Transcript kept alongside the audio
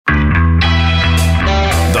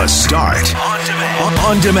The Start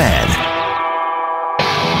on demand.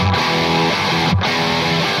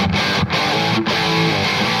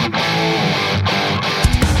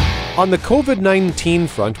 On the COVID-19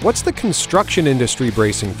 front, what's the construction industry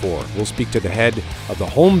bracing for? We'll speak to the head of the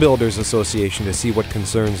Home Builders Association to see what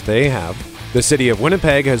concerns they have. The City of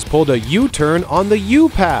Winnipeg has pulled a U-turn on the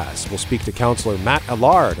U-Pass. We'll speak to Councillor Matt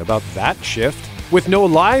Allard about that shift. With no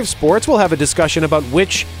live sports, we'll have a discussion about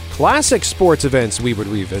which classic sports events we would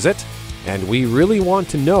revisit. And we really want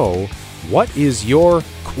to know, what is your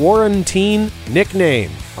quarantine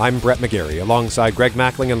nickname? I'm Brett Megarry, alongside Greg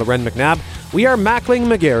Mackling and Loren McNabb. We are Mackling,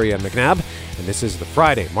 Megarry, and McNabb, and this is the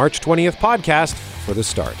Friday, March 20th podcast for The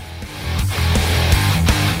Start.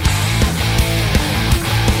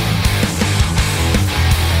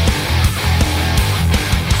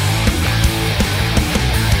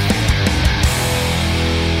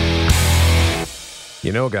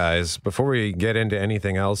 You know, guys, before we get into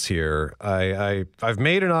anything else here, I've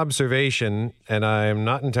made an observation, and I'm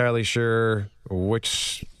not entirely sure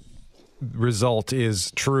which result is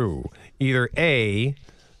true. Either A,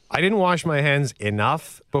 I didn't wash my hands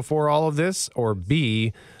enough before all of this, or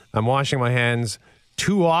B, I'm washing my hands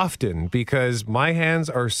too often because my hands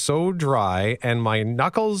are so dry and my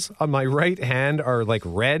knuckles on my right hand are like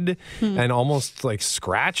red and almost like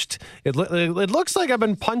scratched. It looks like I've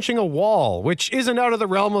been punching a wall, which isn't out of the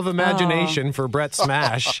realm of imagination for Brett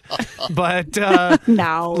Smash. But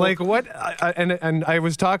no, like what? And I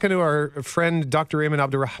was talking to our friend Dr. Raymond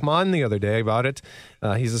Abdurrahman the other day about it.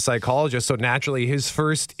 He's a psychologist, so naturally his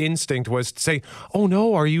first instinct was to say, "Oh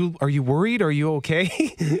no, are you worried? Are you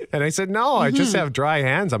okay?" And I said, "No, I just have dry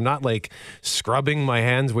hands. I'm not like scrubbing my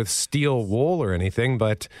hands with steel wool or anything."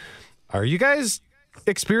 But are you guys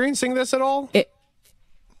experiencing this at all?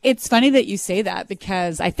 It's funny that you say that,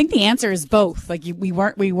 because I think the answer is both. Like we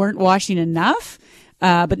weren't washing enough.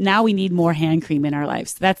 But now we need more hand cream in our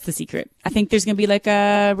lives. That's the secret. I think there's going to be like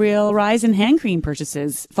a real rise in hand cream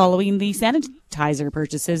purchases following the sanitizer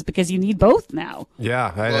purchases, because you need both now.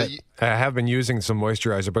 Yeah, I have been using some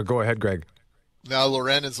moisturizer, but go ahead, Greg. Now,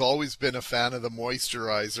 Loren has always been a fan of the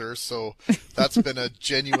moisturizer, so that's been a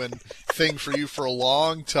genuine thing for you for a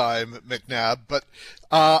long time, McNabb. But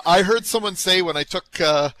I heard someone say when I took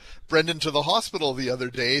Brendan to the hospital the other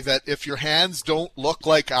day that if your hands don't look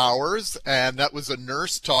like ours, and that was a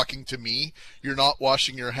nurse talking to me, you're not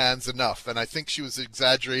washing your hands enough. And I think she was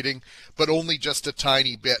exaggerating, but only just a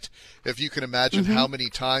tiny bit. If you can imagine how many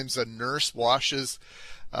times a nurse washes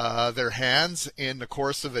their hands in the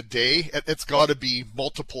course of a day, it's got to be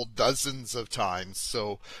multiple dozens of times.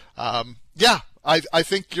 So, I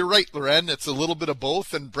think you're right, Loren. It's a little bit of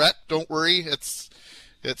both. And Brett, don't worry, it's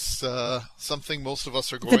something most of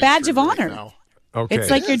us are going through. It's a badge of honor. Right now. Okay. It's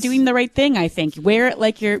like you're doing the right thing, I think. Wear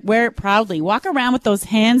it proudly. Walk around with those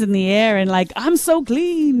hands in the air and like, I'm so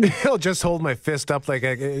clean. I'll just hold my fist up like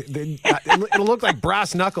it'll look like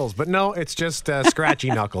brass knuckles, but no, it's just scratchy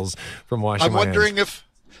knuckles from washing my hands.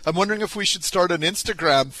 I'm wondering if we should start an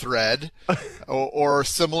Instagram thread or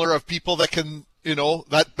similar of people that can,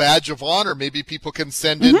 that badge of honor. Maybe people can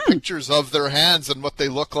send in pictures of their hands and what they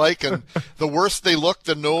look like. And the worse they look,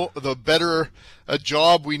 the better a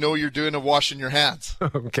job we know you're doing of washing your hands.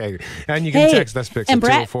 Okay. And you can text us pics at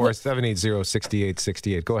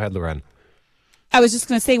 204-780-6868. Go ahead, Loren. I was just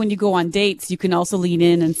going to say, when you go on dates, you can also lean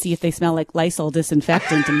in and see if they smell like Lysol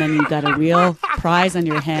disinfectant, and then you've got a real prize on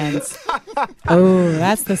your hands. Oh,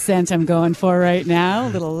 that's the scent I'm going for right now.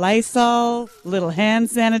 Little Lysol, little hand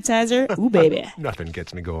sanitizer. Ooh, baby. Nothing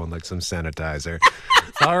gets me going like some sanitizer.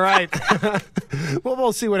 All right. Well,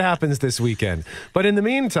 we'll see what happens this weekend. But in the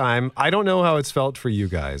meantime, I don't know how it's felt for you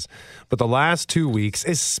guys, but the last 2 weeks,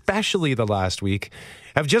 especially the last week,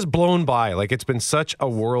 have just blown by. Like, it's been such a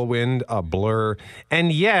whirlwind, a blur.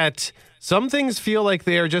 And yet, some things feel like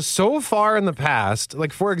they are just so far in the past.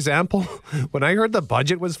 Like, for example, when I heard the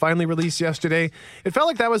budget was finally released yesterday, it felt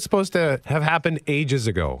like that was supposed to have happened ages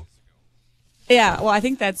ago. Yeah, well, I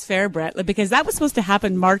think that's fair, Brett, because that was supposed to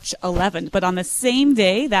happen March 11th. But on the same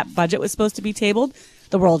day that budget was supposed to be tabled,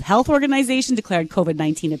 the World Health Organization declared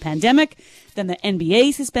COVID-19 a pandemic. Then the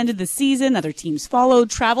NBA suspended the season. Other teams followed.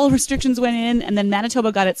 Travel restrictions went in. And then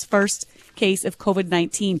Manitoba got its first case of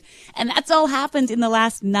COVID-19. And that's all happened in the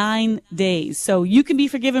last 9 days. So you can be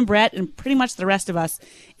forgiven, Brett, and pretty much the rest of us,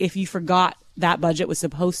 if you forgot that budget was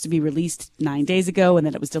supposed to be released 9 days ago and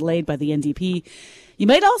that it was delayed by the NDP. You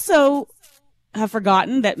might also have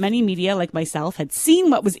forgotten that many media, like myself, had seen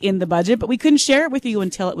what was in the budget, but we couldn't share it with you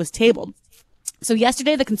until it was tabled. So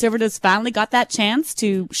yesterday, the Conservatives finally got that chance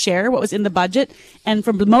to share what was in the budget. And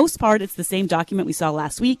for the most part, it's the same document we saw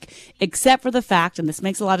last week, except for the fact, and this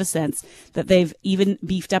makes a lot of sense, that they've even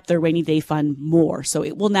beefed up their rainy day fund more. So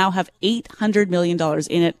it will now have $800 million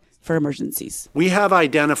in it for emergencies. We have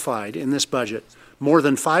identified in this budget more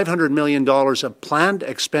than $500 million of planned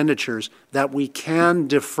expenditures that we can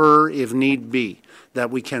defer if need be,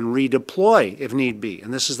 that we can redeploy if need be.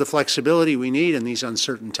 And this is the flexibility we need in these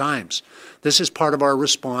uncertain times. This is part of our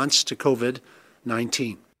response to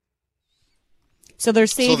COVID-19. So they're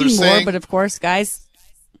saving more, but of course, guys.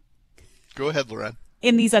 Go ahead, Loren.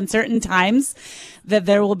 In these uncertain times, that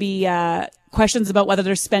there will be questions about whether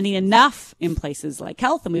they're spending enough in places like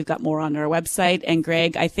health, and we've got more on our website. And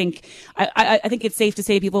Greg, I think it's safe to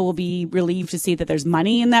say people will be relieved to see that there's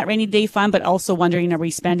money in that rainy day fund, but also wondering, are we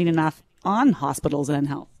spending enough on hospitals and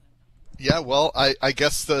health? Yeah, well, I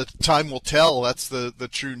guess the time will tell. That's the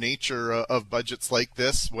true nature of budgets like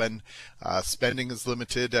this, when spending is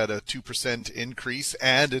limited at a 2% increase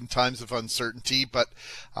and in times of uncertainty. But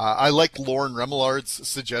I like Lauren Remelard's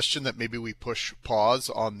suggestion that maybe we push pause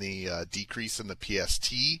on the decrease in the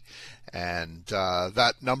PST. And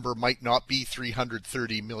that number might not be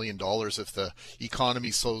 $330 million if the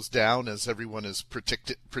economy slows down, as everyone is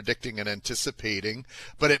predicting and anticipating.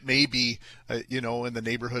 But it may be, in the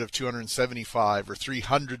neighborhood of $275 or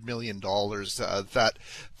 $300 million that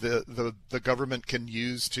the government can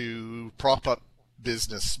use to prop up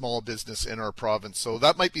small business in our province. So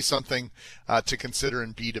that might be something to consider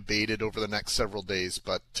and be debated over the next several days.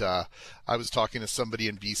 But I was talking to somebody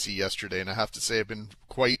in BC yesterday, and I have to say I've been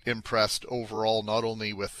quite impressed overall, not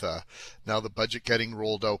only with now the budget getting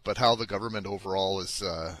rolled out, but how the government overall is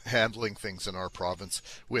handling things in our province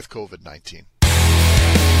with COVID-19.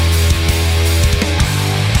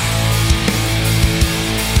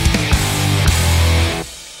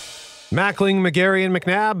 Mackling, Megarry, and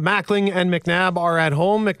McNabb. Mackling and McNabb are at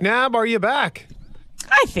home. McNabb, are you back?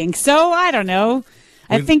 I think so. I don't know.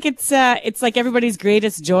 I think it's like everybody's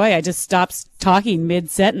greatest joy. I just stopped talking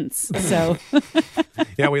mid-sentence. So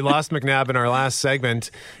yeah, we lost McNabb in our last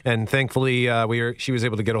segment, and thankfully she was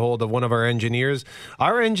able to get a hold of one of our engineers.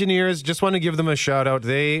 Our engineers, just want to give them a shout out.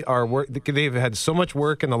 They've had so much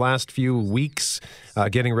work in the last few weeks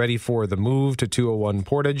getting ready for the move to 201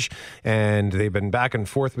 Portage, and they've been back and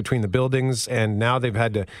forth between the buildings, and now they've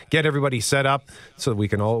had to get everybody set up so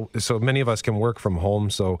many of us can work from home.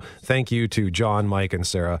 So thank you to John, Mike, and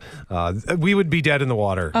Sarah. We would be dead in the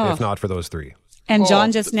water if not for those three. And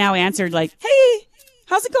John just now answered like, "Hey,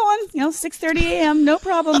 how's it going? 6:30 a.m. No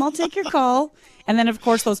problem. I'll take your call." And then of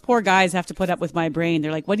course those poor guys have to put up with my brain.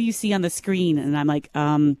 They're like, "What do you see on the screen?" And I'm like,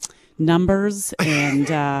 numbers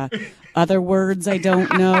and other words I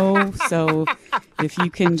don't know. So if you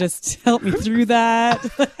can just help me through that.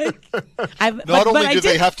 Not only do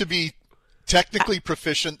they have to be technically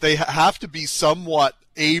proficient, they have to be somewhat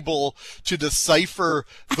able to decipher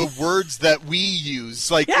the words that we use.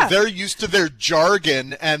 They're used to their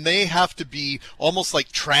jargon, and they have to be almost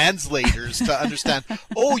like translators to understand.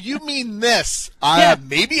 Oh, you mean this?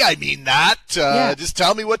 Maybe I mean that. Just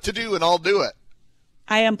tell me what to do and I'll do it.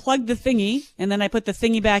 I unplugged the thingy, and then I put the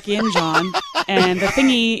thingy back in, John, and the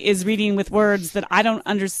thingy is reading with words that I don't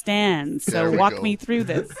understand. So walk me through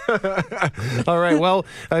this. All right. Well,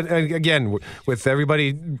 again, with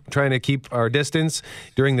everybody trying to keep our distance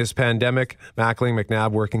during this pandemic, Mackling,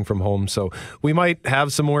 McNabb working from home. So we might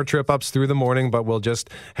have some more trip-ups through the morning, but we'll just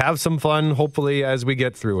have some fun, hopefully, as we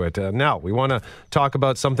get through it. Now, we want to talk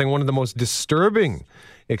about one of the most disturbing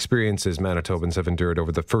experiences Manitobans have endured over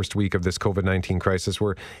the first week of this COVID-19 crisis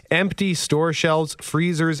were empty store shelves,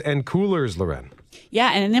 freezers, and coolers, Loren.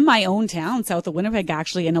 Yeah, and in my own town, south of Winnipeg,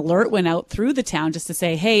 actually, an alert went out through the town just to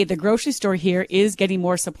say, hey, the grocery store here is getting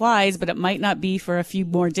more supplies, but it might not be for a few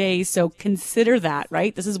more days, so consider that,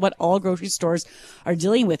 right? This is what all grocery stores are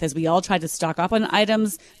dealing with. As we all tried to stock up on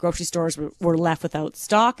items, grocery stores were left without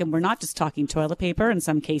stock, and we're not just talking toilet paper. In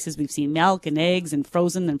some cases, we've seen milk and eggs and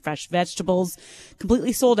frozen and fresh vegetables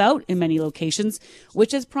completely sold out in many locations,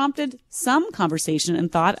 which has prompted some conversation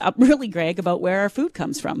and thought, really, Greg, about where our food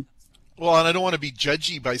comes from. Well, and I don't want to be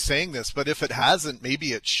judgy by saying this, but if it hasn't,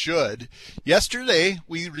 maybe it should. Yesterday,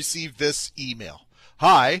 we received this email.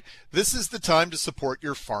 Hi, this is the time to support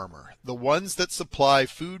your farmer, the ones that supply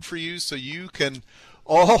food for you so you can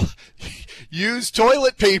all use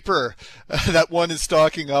toilet paper that one is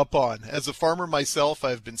stocking up on. As a farmer myself,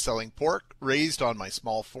 I've been selling pork raised on my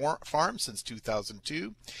small farm since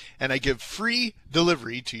 2002, and I give free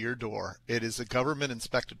delivery to your door. It is a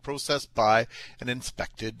government-inspected process by an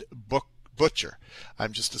inspected butcher.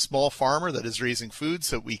 I'm just a small farmer that is raising food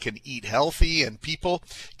so we can eat healthy and people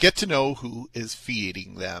get to know who is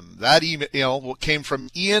feeding them. That email came from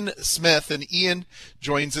Ian Smith, and Ian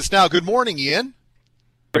joins us now. Good morning, Ian.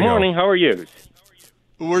 Good morning. How are you?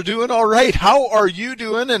 We're doing all right. How are you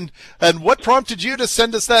doing, and what prompted you to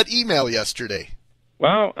send us that email yesterday?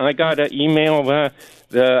 Well, I got an email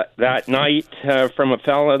that night from a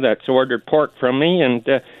fella that's ordered pork from me, and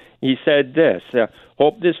he said this,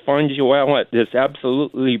 hope this finds you well at this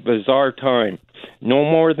absolutely bizarre time. No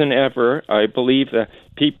more than ever, I believe that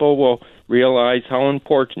people will realize how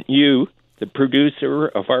important you, the producer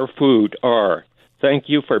of our food, are. Thank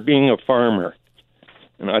you for being a farmer.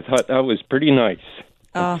 And I thought that was pretty nice.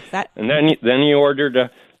 And then he ordered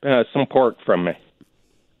some pork from me.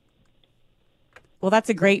 Well, that's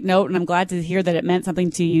a great note, and I'm glad to hear that it meant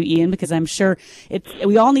something to you, Ian, because I'm sure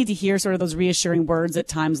we all need to hear sort of those reassuring words at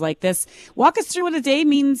times like this. Walk us through what a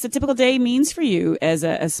typical day means for you as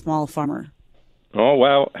a small farmer. Oh,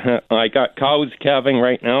 well, I got cows calving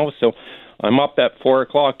right now, so I'm up at 4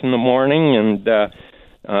 o'clock in the morning and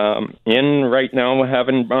in right now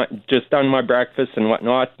having just done my breakfast and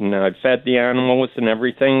whatnot, and I've fed the animals and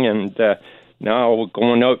everything, and now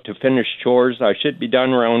going out to finish chores. I should be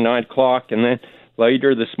done around 9 o'clock, and then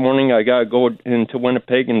later this morning, I got to go into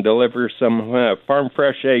Winnipeg and deliver some farm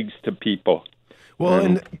fresh eggs to people. Well,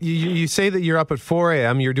 and you say that you're up at 4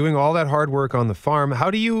 a.m., you're doing all that hard work on the farm.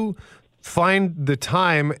 How do you find the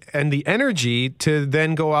time and the energy to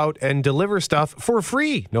then go out and deliver stuff for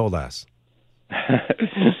free, no less?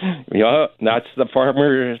 Yeah, that's the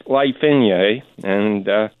farmer life in you, eh? And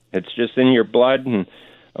it's just in your blood, and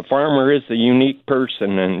a farmer is a unique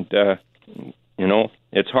person, and,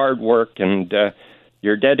 it's hard work, and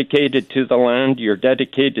you're dedicated to the land, you're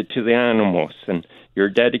dedicated to the animals, and you're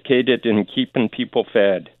dedicated in keeping people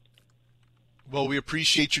fed. Well, we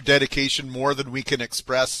appreciate your dedication more than we can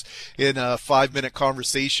express in a 5-minute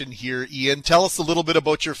conversation here, Ian. Tell us a little bit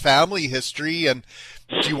about your family history, and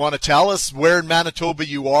do you want to tell us where in Manitoba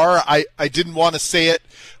you are? I didn't want to say it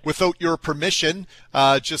without your permission.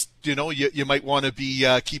 You might want to be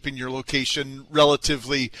keeping your location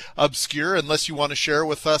relatively obscure unless you want to share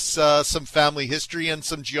with us some family history and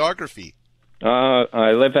some geography.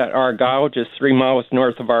 I live at Argyle, just 3 miles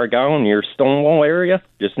north of Argyle, near Stonewall area,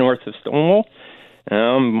 just north of Stonewall.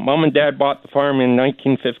 Mom and Dad bought the farm in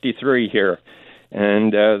 1953 here,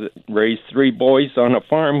 and raised 3 boys on a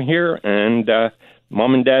farm here, and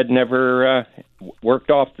Mom and Dad never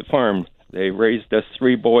worked off the farm. They raised us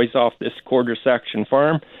 3 boys off this quarter-section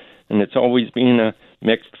farm, and it's always been a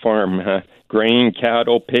mixed farm, grain,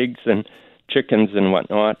 cattle, pigs, and chickens and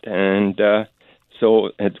whatnot. And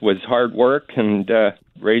so it was hard work, and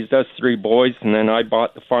raised us 3 boys, and then I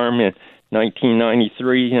bought the farm in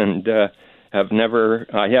 1993, and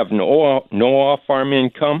I have no off-farm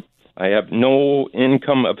income. I have no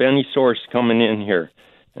income of any source coming in here,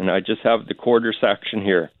 and I just have the quarter section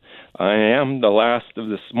here. I am the last of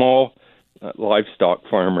the small livestock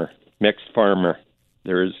farmer, mixed farmer.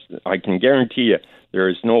 I can guarantee you, there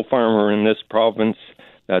is no farmer in this province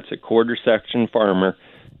that's a quarter section farmer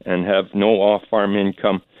and have no off-farm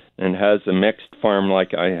income and has a mixed farm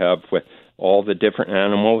like I have with all the different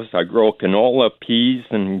animals. I grow canola, peas,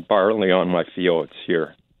 and barley on my fields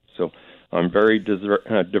here. So I'm very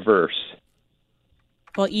diverse.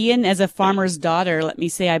 Well, Ian, as a farmer's daughter, let me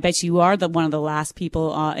say, I bet you are one of the last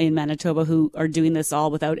people in Manitoba who are doing this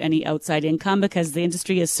all without any outside income, because the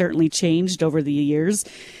industry has certainly changed over the years.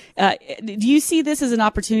 Do you see this as an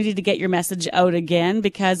opportunity to get your message out again?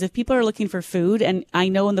 Because if people are looking for food, and I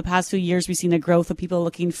know in the past few years we've seen a growth of people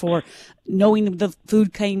looking for knowing the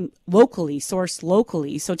food came locally, sourced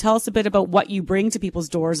locally. So tell us a bit about what you bring to people's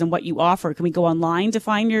doors and what you offer. Can we go online to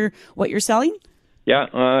find what you're selling? Yeah,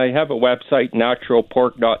 I have a website,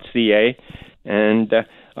 naturalpork.ca, and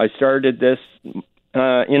I started this in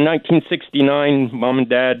 1969. Mom and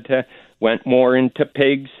Dad went more into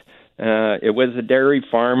pigs. It was a dairy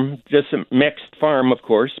farm, just a mixed farm, of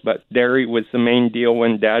course, but dairy was the main deal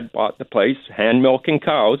when Dad bought the place, hand milking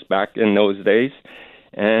cows back in those days.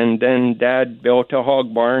 And then Dad built a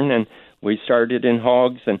hog barn, and we started in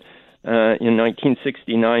hogs, and in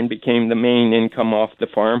 1969 became the main income off the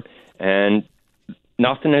farm, and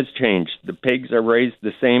nothing has changed. The pigs are raised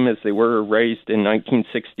the same as they were raised in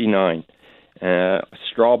 1969.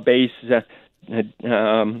 Straw base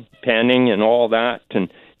panning and all that,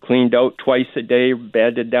 and cleaned out twice a day,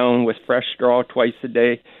 bedded down with fresh straw twice a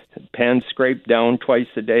day, pan scraped down twice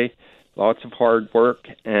a day. Lots of hard work,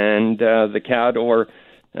 and the cattle are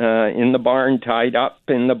in the barn, tied up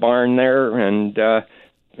in the barn there, and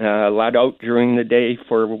let out during the day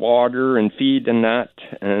for water and feed and that.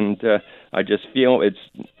 And I just feel it's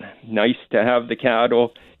nice to have the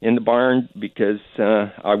cattle in the barn because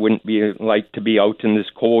I wouldn't like to be out in this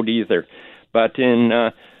cold either. But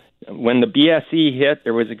when the BSE hit,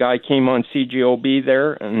 there was a guy came on CJOB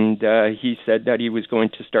there, and he said that he was going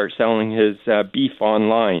to start selling his beef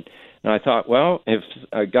online. And I thought, well, if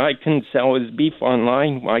a guy can sell his beef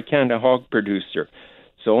online, why can't a hog producer?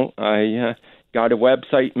 So I got a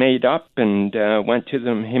website made up and went to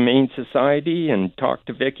the Humane Society and talked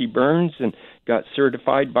to Vicki Burns and got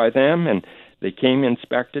certified by them. And they came,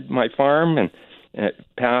 inspected my farm, and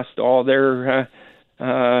passed all their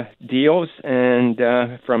deals. And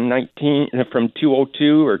from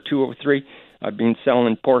 202 or 203, I've been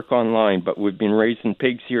selling pork online, but we've been raising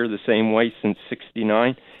pigs here the same way since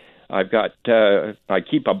 '69. I've got, I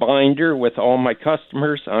keep a binder with all my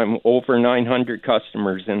customers. I'm over 900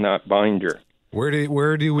 customers in that binder.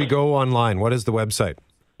 Where do we go online? What is the website?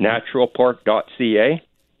 Naturalpork.ca.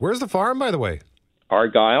 Where's the farm, by the way?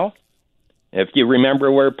 Argyle. If you remember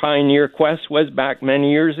where Pioneer Quest was back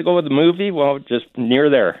many years ago, the movie, well, just near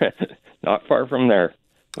there. Not far from there,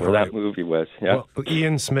 where that movie was. Yeah. Well,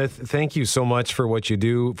 Ian Smith, thank you so much for what you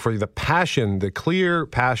do, for the passion, the clear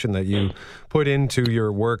passion that you put into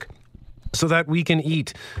your work, so that we can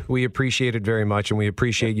eat. We appreciate it very much, and we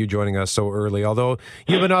appreciate you joining us so early, although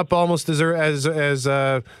you've been up almost as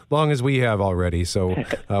long as we have already, so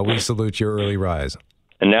we salute your early rise.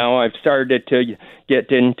 And now I've started to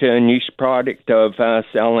get into a niche product of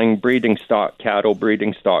selling breeding stock,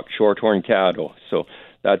 shorthorn cattle. So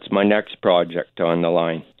that's my next project on the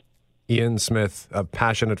line. Ian Smith, a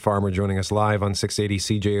passionate farmer, joining us live on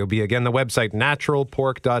 680 CJOB. Again, the website,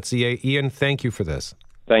 naturalpork.ca. Ian, thank you for this.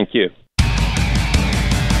 Thank you.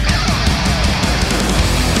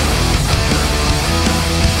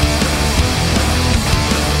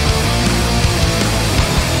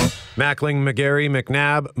 Mackling, Megarry,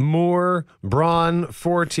 McNabb, Moore, Braun,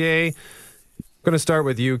 Fortier. I'm going to start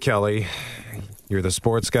with you, Kelly. You're the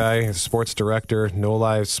sports guy, sports director, No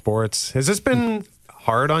Live Sports. Has this been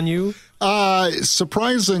hard on you?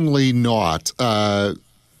 Surprisingly not.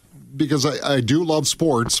 Because I do love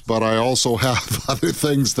sports, but I also have other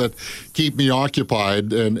things that keep me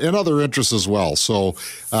occupied and other interests as well. So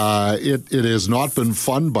it has not been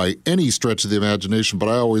fun by any stretch of the imagination, but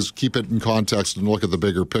I always keep it in context and look at the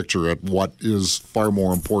bigger picture at what is far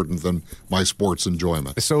more important than my sports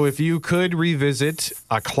enjoyment. So if you could revisit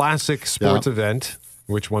a classic sports event,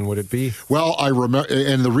 which one would it be? Well, I remember,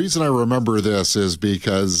 and the reason I remember this is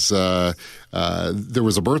because there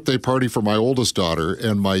was a birthday party for my oldest daughter,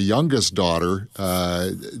 and my youngest daughter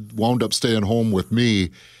wound up staying home with me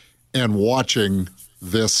and watching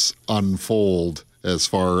this unfold as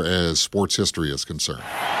far as sports history is concerned.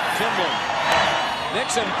 Timlin.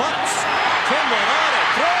 Nixon bunts. Timlin on it.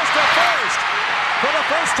 Throws to first. For the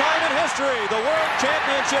first time in history, the World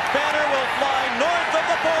Championship banner will fly north of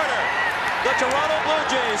the border. The Toronto Blue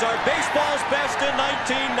Jays are baseball's best in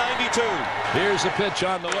 1992. Here's a pitch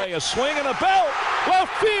on the way. A swing and a belt. Left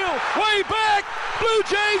field. Way back. Blue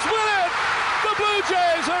Jays win it. The Blue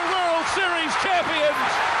Jays are World Series champions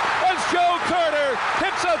as Joe Carter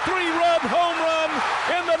hits a 3-run home run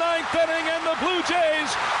in the 9th inning, and the Blue Jays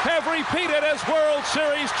have repeated as World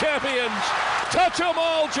Series champions. Touch 'em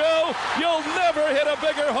all, Joe. You'll never hit a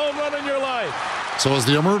bigger home run in your life. So as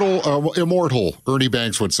the immortal Ernie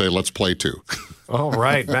Banks would say, let's play two. All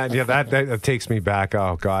right, man. Yeah, that takes me back.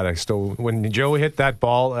 Oh, God. When Joe hit that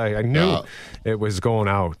ball, I knew it was going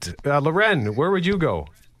out. Loren, where would you go?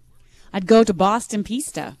 I'd go to Boston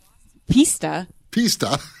Pista. Pista?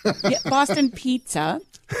 Yeah, Boston Pizza.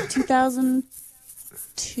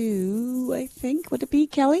 2002, I think. Would it be,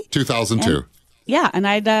 Kelly? 2002. And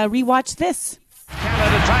I'd rewatch this.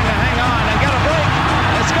 Canada trying to hang on and get a break.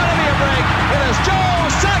 It's going to be a break. It is Joe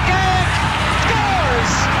Sakic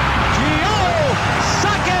scores. Gio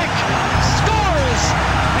Sakic scores.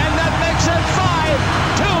 And that makes it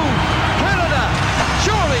 5-2 Canada.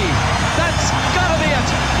 Surely that's got to be it.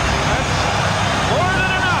 That's more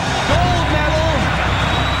than enough. Gold medal.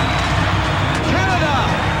 Canada.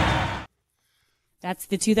 That's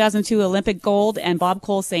the 2002 Olympic gold, and Bob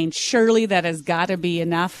Cole saying, surely that has got to be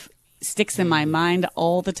enough. Sticks in my mind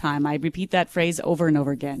all the time. I repeat that phrase over and over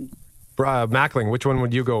again. Mackling, which one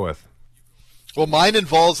would you go with? Well, mine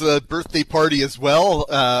involves a birthday party as well,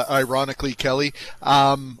 ironically, Kelly,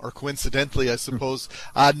 or coincidentally, I suppose.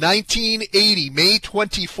 1980, May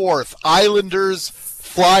 24th, Islanders,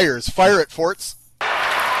 Flyers. Fire it, Forts. 4-4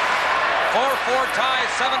 tie,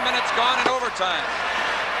 7 minutes gone in overtime.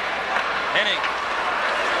 Inning.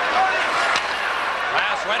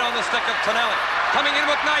 Pass right on the stick of Tonelli. Coming in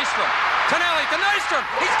with Nystrom. Tonelli to Nystrom.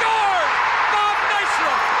 He scored! Bob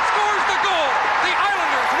Nystrom scores the goal!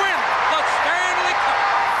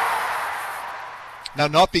 Now,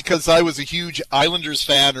 not because I was a huge Islanders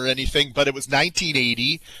fan or anything, but it was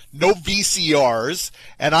 1980, no VCRs,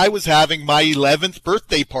 and I was having my 11th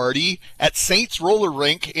birthday party at Saints Roller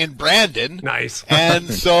Rink in Brandon. Nice. And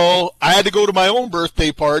so I had to go to my own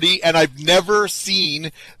birthday party, and I've never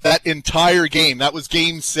seen that entire game. That was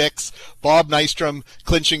Game 6, Bob Nystrom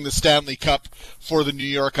clinching the Stanley Cup for the New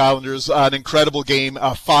York Islanders. An incredible game,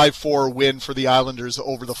 a 5-4 win for the Islanders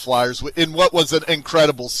over the Flyers in what was an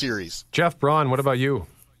incredible series. Jeff Braun, what about you?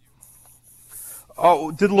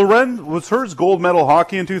 Oh, did Loren, was hers gold medal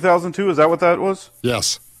hockey in 2002? Is that what that was?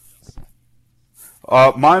 Yes.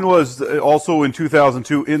 Mine was also in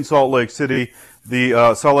 2002 in Salt Lake City,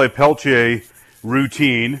 the Saleh Peltier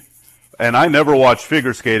routine. And I never watched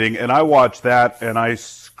figure skating, and I watched that, and I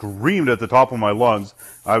screamed at the top of my lungs.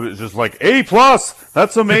 I was just like, A+,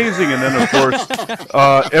 that's amazing. And then, of course,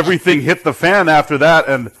 everything hit the fan after that,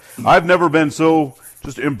 and I've never been so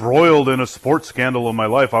just embroiled in a sports scandal in my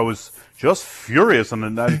life. I was just furious,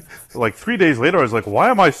 and then like 3 days later, I was like,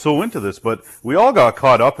 why am I so into this? But we all got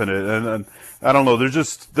caught up in it, and I don't know,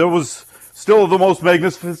 there was still the most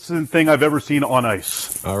magnificent thing I've ever seen on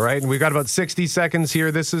ice. All right, and we've got about 60 seconds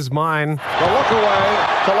here. This is mine. The look away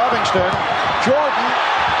to Livingston. Jordan.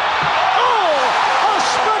 Oh, a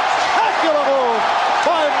spectacular move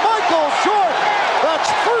by Michael Jordan. That's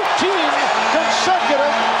 13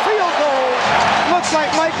 consecutive field goals. Looks like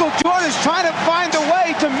Michael Jordan's trying to find a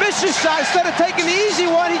way to miss his shot. Instead of taking the easy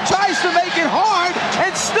one, he tries to make it hard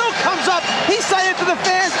and still comes up. He's saying to the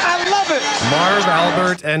fans, I love it. Marv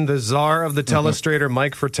Albert and the czar of the telestrator,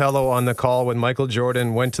 Mike Fratello, on the call when Michael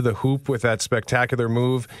Jordan went to the hoop with that spectacular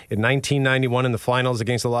move in 1991 in the finals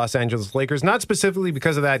against the Los Angeles Lakers. Not specifically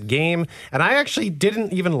because of that game. And I actually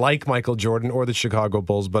didn't even like Michael Jordan or the Chicago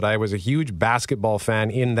Bulls, but I was a huge basketball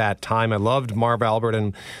fan in that time. I loved Marv Albert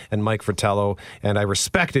and Mike Fratello, and I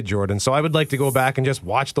respected Jordan. So I would like to go back and just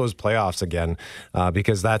watch those playoffs again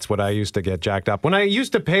because that's what I used to get jacked up. When I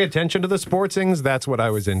used to pay attention to the sports things, that's what I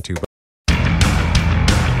was into.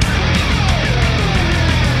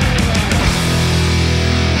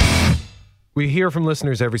 We hear from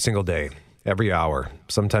listeners every single day, every hour,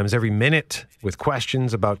 sometimes every minute, with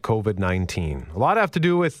questions about COVID-19. A lot have to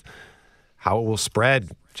do with how it will spread,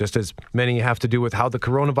 just as many have to do with how the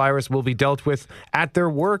coronavirus will be dealt with at their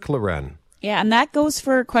work, Loren. Yeah, and that goes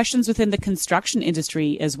for questions within the construction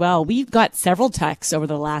industry as well. We've got several texts over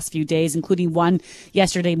the last few days, including one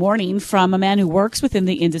yesterday morning from a man who works within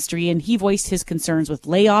the industry, and he voiced his concerns with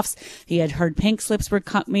layoffs. He had heard pink slips were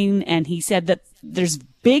coming, and he said that there's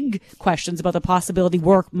big questions about the possibility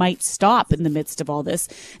work might stop in the midst of all this.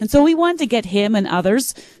 And so we wanted to get him and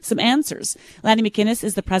others some answers. Lanny McInnes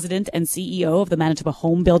is the president and CEO of the Manitoba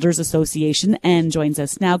Home Builders Association and joins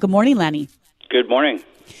us now. Good morning, Lanny. Good morning.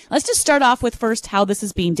 Let's just start off with first how this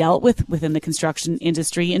is being dealt with within the construction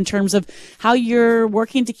industry in terms of how you're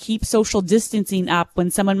working to keep social distancing up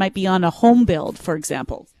when someone might be on a home build, for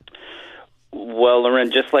example. Well,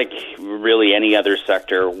 Lauren, just like really any other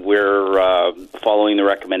sector, we're following the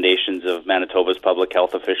recommendations of Manitoba's public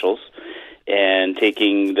health officials and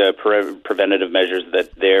taking the preventative measures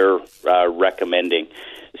that they're recommending.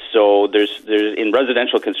 So there's in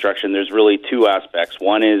residential construction, there's really two aspects.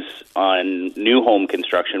 One is on new home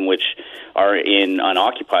construction, which are in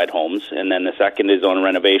unoccupied homes, and then the second is on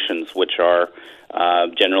renovations, which are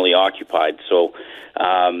generally occupied. So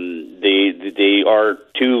they are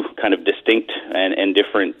two kind of distinct and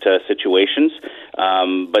different situations,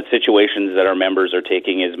 but situations that our members are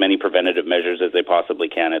taking as many preventative measures as they possibly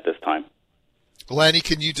can at this time. Lanny,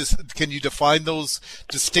 can you define those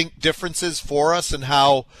distinct differences for us and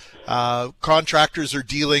how contractors are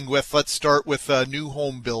dealing with, let's start with new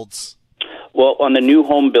home builds? Well, on the new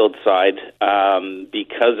home build side,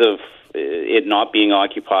 because of it not being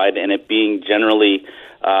occupied and it being generally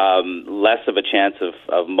less of a chance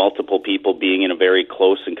of multiple people being in a very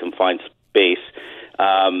close and confined space,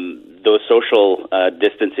 those social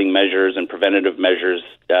distancing measures and preventative measures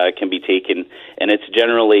can be taken, and it's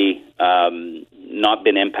generally not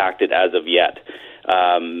been impacted as of yet.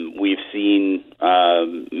 We've seen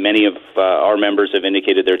many of our members have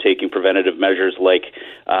indicated they're taking preventative measures like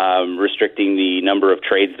restricting the number of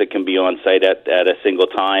trades that can be on site at a single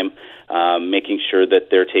time, making sure that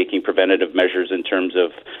they're taking preventative measures in terms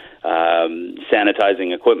of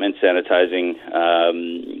sanitizing equipment, sanitizing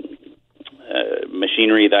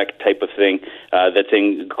machinery, that type of thing, that's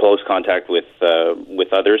in close contact with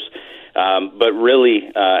others. But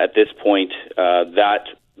really, at this point, that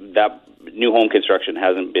new home construction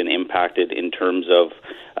hasn't been impacted in terms of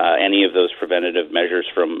any of those preventative measures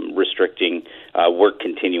from restricting work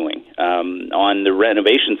continuing. On the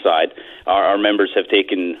renovation side, our members have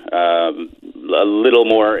taken a little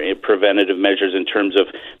more preventative measures in terms of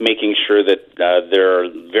making sure that there are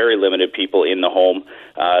very limited people in the home,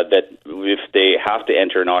 that if they have to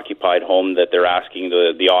enter an occupied home, that they're asking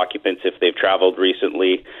the occupants if they've traveled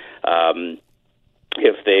recently,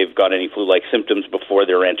 if they've got any flu-like symptoms before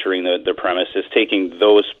they're entering the premises, taking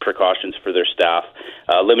those precautions for their staff,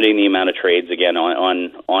 limiting the amount of trades again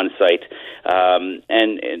on site,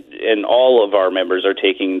 and all of our members are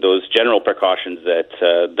taking those general precautions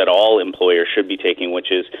that all employers should be taking, which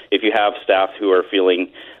is if you have staff who are feeling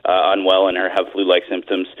unwell and have flu-like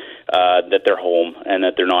symptoms, that they're home and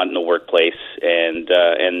that they're not in the workplace, and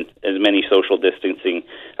as many social distancing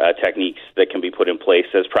techniques that can be put in place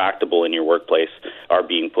as practicable in your workplace are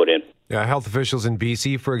being put in. Yeah, health officials in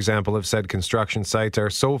BC, for example, have said construction sites are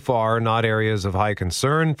so far not areas of high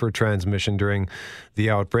concern for transmission during the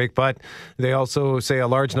outbreak, but they also say a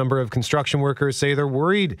large number of construction workers say they're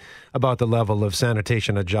worried about the level of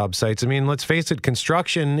sanitation at job sites. I mean, let's face it,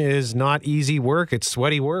 construction is not easy work. It's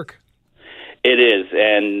sweaty work. It is,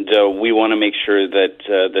 and we want to make sure that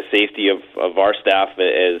the safety of our staff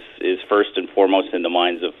is first and foremost in the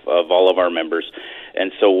minds of all of our members.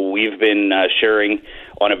 And so we've been sharing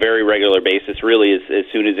on a very regular basis, really as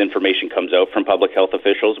soon as information comes out from public health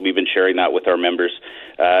officials, we've been sharing that with our members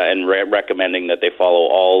and recommending that they follow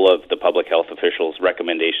all of the public health officials'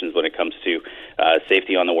 recommendations when it comes to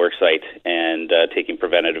safety on the work site and taking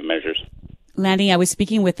preventative measures. Lanny, I was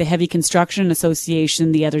speaking with the Heavy Construction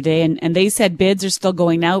Association the other day, and they said bids are still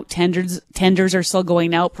going out, tenders are still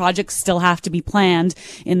going out, projects still have to be planned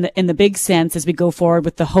in the big sense as we go forward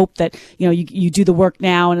with the hope that, you do the work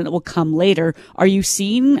now and it will come later. Are you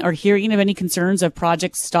seeing or hearing of any concerns of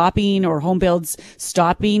projects stopping or home builds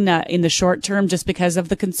stopping in the short term just because of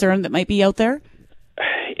the concern that might be out there?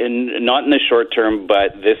 Not in the short term,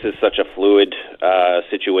 but this is such a fluid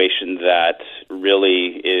situation that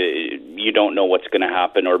really you don't know what's going to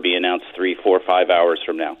happen or be announced 3, 4, 5 hours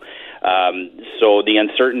from now. So the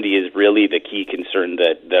uncertainty is really the key concern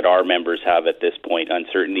that our members have at this point.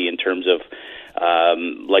 Uncertainty in terms of,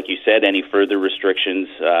 like you said, any further restrictions,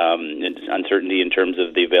 uncertainty in terms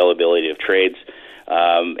of the availability of trades.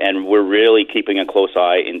 And we're really keeping a close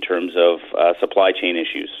eye in terms of supply chain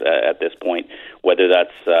issues at this point, whether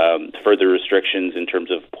that's further restrictions in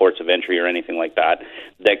terms of ports of entry or anything like that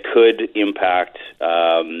could impact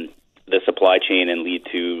the supply chain and lead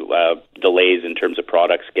to delays in terms of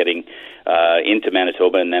products getting into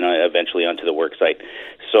Manitoba and then eventually onto the work site.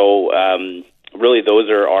 So really, those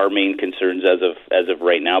are our main concerns as of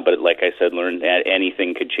right now. But like I said,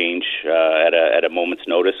 anything could change at a moment's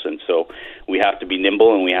notice, and so we have to be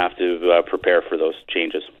nimble and we have to prepare for those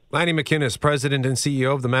changes. Lanny McInnes, President and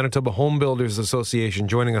CEO of the Manitoba Home Builders Association,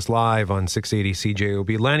 joining us live on 680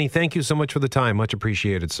 CJOB. Lanny, thank you so much for the time. Much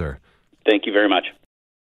appreciated, sir. Thank you very much.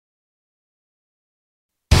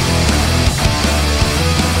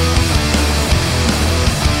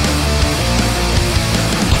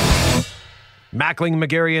 Mackling,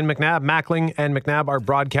 Megarry, and McNabb. Mackling and McNabb are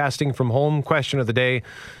broadcasting from home. Question of the day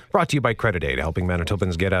brought to you by Credit Aid, helping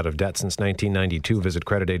Manitobans get out of debt since 1992. Visit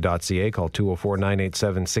creditaid.ca, call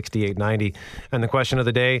 204-987-6890. And the question of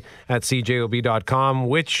the day at cjob.com.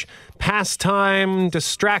 Which pastime,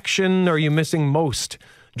 distraction are you missing most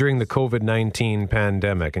during the COVID-19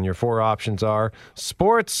 pandemic? And your four options are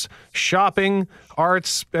sports, shopping,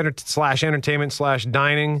 arts /entertainment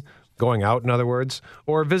 /dining, going out, in other words,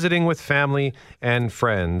 or visiting with family and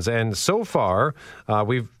friends. And so far,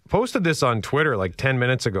 we've posted this on Twitter like 10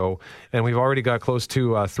 minutes ago, and we've already got close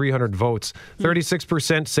to 300 votes.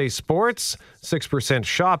 36% say sports, 6%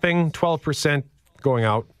 shopping, 12% going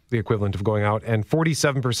out, the equivalent of going out, and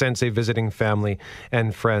 47% say visiting family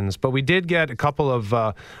and friends. But we did get a couple of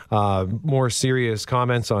more serious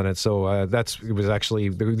comments on it. So it was actually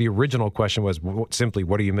the original question was simply,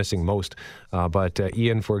 what are you missing most? But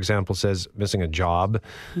Ian, for example, says missing a job.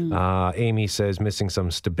 Amy says missing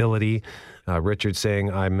some stability. Richard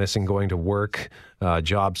saying, I'm missing going to work,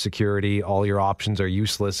 job security. All your options are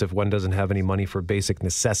useless if one doesn't have any money for basic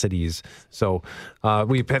necessities. So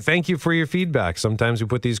we thank you for your feedback. Sometimes we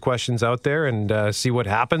put these questions out there and see what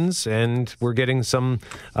happens. And we're getting some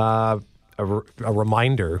a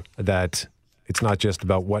reminder that it's not just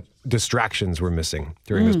about what distractions we're missing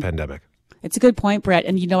during this pandemic. It's a good point, Brett.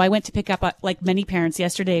 And, I went to pick up, like many parents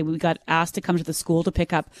yesterday, we got asked to come to the school to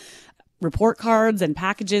pick up report cards and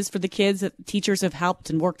packages for the kids that teachers have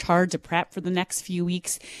helped and worked hard to prep for the next few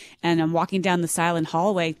weeks. And I'm walking down the silent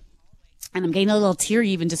hallway And I'm getting a little teary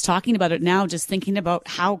even just talking about it now, just thinking about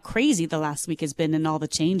how crazy the last week has been and all the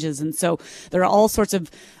changes. And so there are all sorts of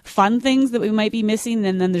fun things that we might be missing.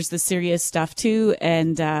 And then there's the serious stuff too.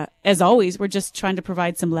 And as always, we're just trying to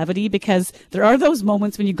provide some levity, because there are those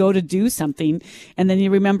moments when you go to do something and then you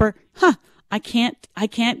remember, I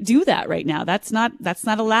can't do that right now. That's not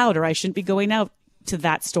allowed, or I shouldn't be going out to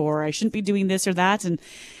that store. Or I shouldn't be doing this or that. And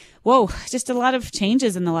whoa, just a lot of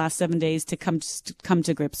changes in the last 7 days to come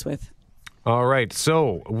to grips with. All right.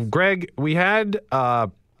 So, Greg, we had a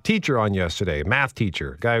teacher on yesterday, math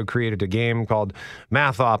teacher, guy who created a game called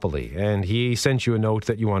Mathopoly, and he sent you a note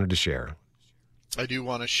that you wanted to share. I do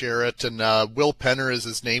want to share it, and Will Penner is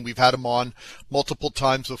his name. We've had him on multiple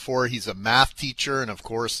times before. He's a math teacher, and of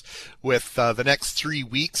course, with the next 3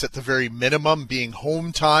 weeks at the very minimum being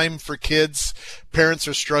home time for kids, parents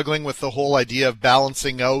are struggling with the whole idea of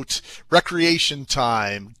balancing out recreation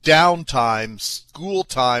time, downtime, school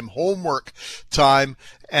time, homework time,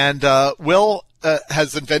 and Will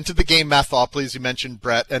has invented the game Mathopoly, as you mentioned,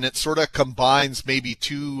 Brett, and it sort of combines maybe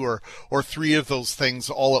 2 or 3 of those things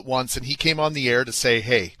all at once. And he came on the air to say,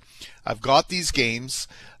 hey, I've got these games.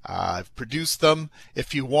 I've produced them.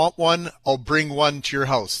 If you want one, I'll bring one to your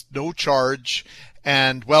house. No charge.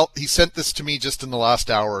 And, well, he sent this to me just in the last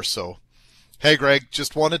hour or so. Hey, Greg,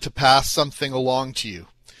 just wanted to pass something along to you.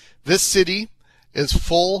 This city is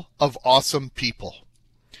full of awesome people.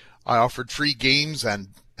 I offered free games and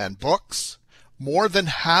books. More than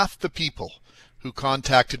half the people who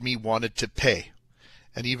contacted me wanted to pay.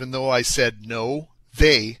 And even though I said no,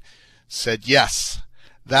 they said yes.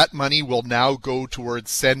 That money will now go towards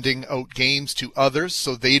sending out games to others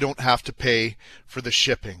so they don't have to pay for the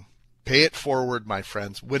shipping. Pay it forward, my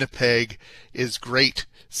friends. Winnipeg is great.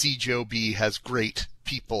 CJOB has great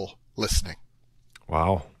people listening.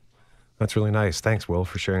 Wow. That's really nice. Thanks, Will,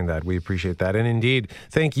 for sharing that. We appreciate that. And indeed,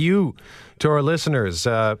 thank you to our listeners.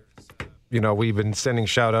 We've been sending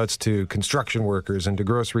shout outs to construction workers and to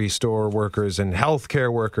grocery store workers and healthcare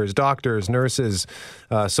workers, doctors, nurses,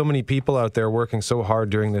 so many people out there working so hard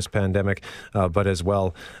during this pandemic. But as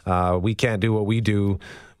well, we can't do what we do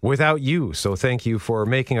without you. So thank you for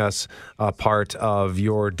making us a part of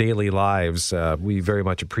your daily lives. We very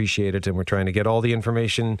much appreciate it, and we're trying to get all the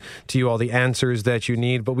information to you, all the answers that you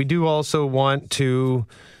need. But we do also want to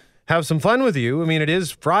have some fun with you. I mean, it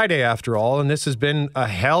is Friday after all, and this has been a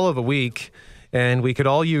hell of a week, and we could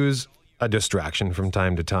all use a distraction from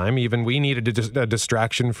time to time. Even we needed a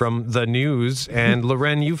distraction from the news. And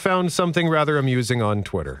Loren, you found something rather amusing on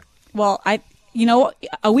Twitter. Well,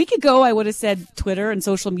 a week ago, I would have said Twitter and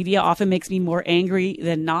social media often makes me more angry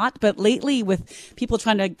than not. But lately, with people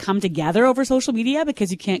trying to come together over social media because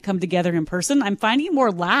you can't come together in person, I'm finding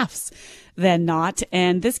more laughs than not.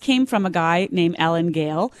 And this came from a guy named Alan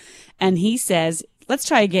Gale. And he says, let's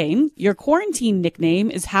try again. Your quarantine nickname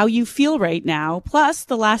is how you feel right now, plus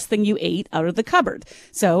the last thing you ate out of the cupboard.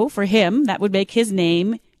 So for him, that would make his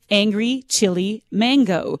name Angry Chili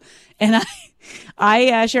Mango. And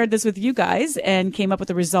I shared this with you guys and came up with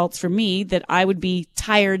the results for me that I would be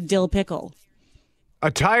Tired Dill Pickle. A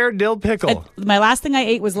tired dill pickle. My last thing I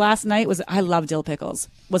ate was last night I love dill pickles.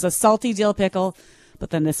 Was a salty dill pickle. But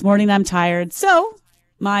then this morning I'm tired. So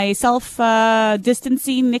my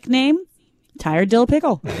self-distancing nickname, Tired Dill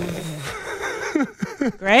Pickle.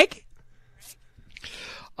 Greg?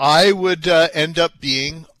 I would end up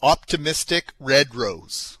being Optimistic Red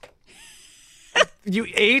Rose. You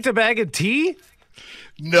ate a bag of tea?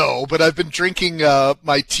 No, but I've been drinking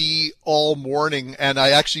my tea all morning, and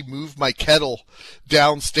I actually moved my kettle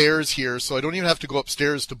downstairs here, so I don't even have to go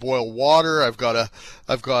upstairs to boil water. I've got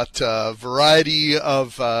a variety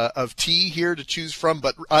of tea here to choose from,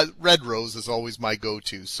 but Red Rose is always my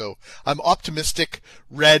go-to. So I'm Optimistic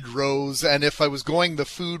Red Rose, and if I was going the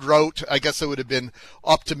food route, I guess I would have been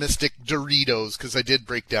Optimistic Doritos, because I did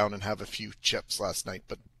break down and have a few chips last night,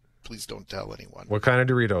 but please don't tell anyone. What kind of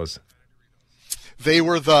Doritos? They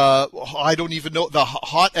were the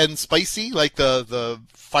hot and spicy, like the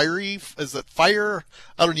fiery, is it fire?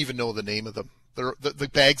 I don't even know the name of them. The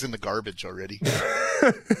bag's in the garbage already.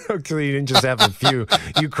 So you didn't just have a few.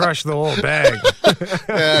 You crushed the whole bag.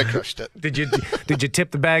 Yeah, I crushed it. Did you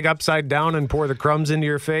tip the bag upside down and pour the crumbs into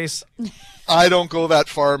your face? I don't go that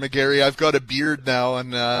far, Megarry. I've got a beard now,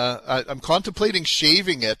 and I'm contemplating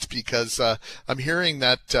shaving it because I'm hearing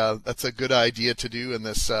that that's a good idea to do in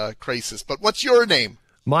this crisis. But what's your name?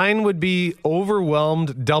 Mine would be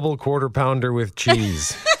Overwhelmed Double Quarter Pounder with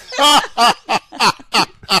Cheese.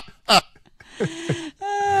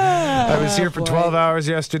 I was was here for 12 hours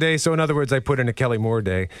yesterday. So in other words, I put in a Kelly Moore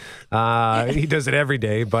day. He does it every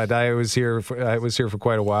day, but I was here for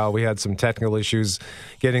quite a while. We had some technical issues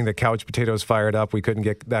getting the couch potatoes fired up. We couldn't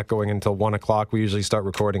get that going until 1 o'clock. We usually start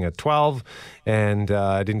recording at 12, and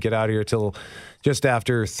I didn't get out of here till just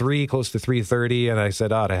after 3, close to 3:30, and I said,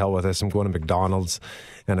 to hell with this. I'm going to McDonald's,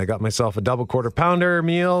 and I got myself a double quarter pounder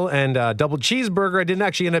meal and a double cheeseburger. I didn't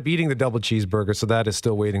actually end up eating the double cheeseburger, so that is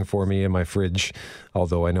still waiting for me in my fridge,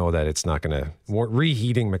 although I know that it's not going to...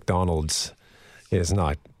 Reheating McDonald's is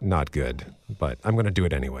not good, but I'm going to do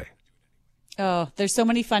it anyway. Oh, there's so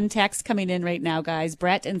many fun texts coming in right now, guys.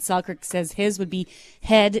 Brett in Selkirk says his would be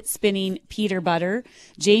head spinning Peter butter.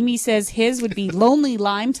 Jamie says his would be Lonely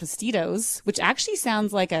Lime Tostitos, which actually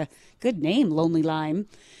sounds like a good name, Lonely Lime.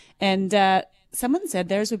 And someone said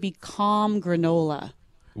theirs would be Calm Granola.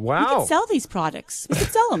 Wow. We could sell these products. We could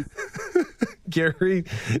sell them. Gary,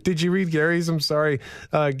 did you read Gary's? I'm sorry.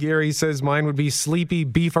 Gary says mine would be Sleepy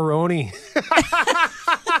Beefaroni.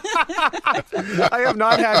 I have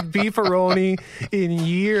not had beefaroni in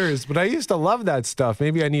years, but I used to love that stuff.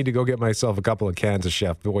 Maybe I need to go get myself a couple of cans of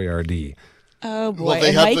Chef Boyardee. Oh, boy. Well, they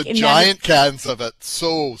and have Mike the giant cans of it.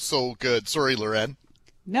 So good. Sorry, Loren.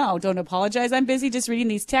 No, don't apologize. I'm busy just reading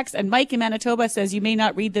these texts. And Mike in Manitoba says you may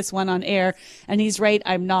not read this one on air. And he's right,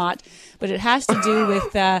 I'm not. But it has to do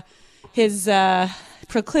with his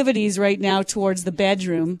proclivities right now towards the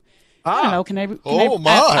bedroom. I don't know. Can I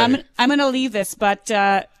I'm going to leave this, but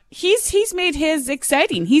he's made his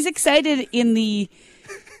exciting. He's excited in the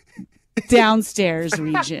downstairs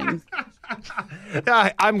region.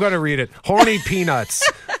 I'm going to read it. Horny peanuts.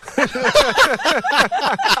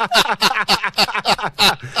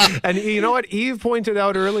 And you know what? Eve pointed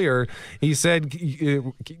out earlier, he said,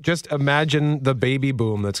 just imagine the baby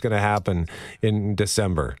boom that's going to happen in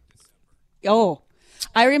December. Oh,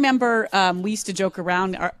 I remember we used to joke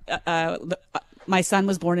around. My son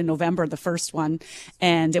was born in November, the first one,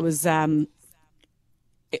 and it was a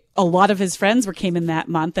lot of his friends came in that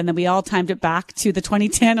month, and then we all timed it back to the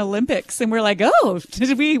 2010 Olympics, and we're like, oh,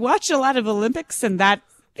 did we watch a lot of Olympics? And that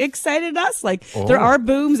excited us. Like, there are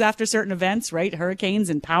booms after certain events, right? Hurricanes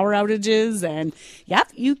and power outages, and yep,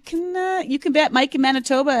 you can bet Mike in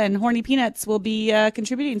Manitoba and Horny Peanuts will be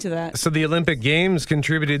contributing to that. So the Olympic Games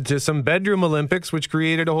contributed to some bedroom Olympics, which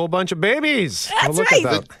created a whole bunch of babies. That's right.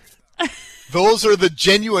 At that. Those are the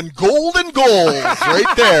genuine golden goals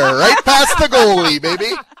right there, right past the goalie,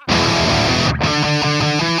 baby.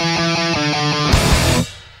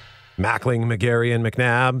 Mackling, Megarry, and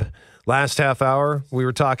McNabb. Last half hour, we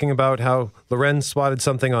were talking about how Loren spotted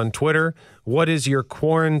something on Twitter. What is your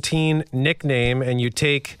quarantine nickname? And you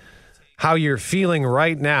take how you're feeling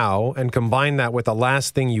right now and combine that with the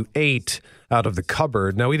last thing you ate out of the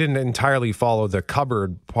cupboard. Now, we didn't entirely follow the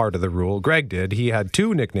cupboard part of the rule. Greg did. He had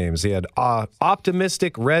two nicknames. He had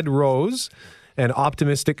Optimistic Red Rose and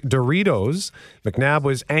Optimistic Doritos. McNabb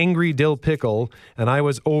was Angry Dill Pickle, and I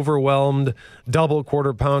was Overwhelmed Double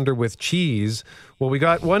Quarter Pounder with Cheese. Well, we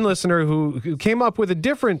got one listener who came up with a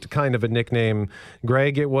different kind of a nickname.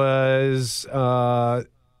 Greg, it was...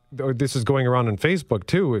 this is going around on Facebook,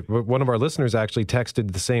 too. One of our listeners actually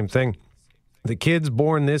texted the same thing. The kids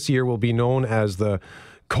born this year will be known as the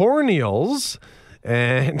Corneals,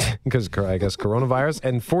 and because I guess coronavirus,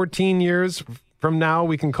 and 14 years from now,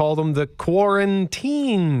 we can call them the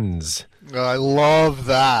Quarantines. I love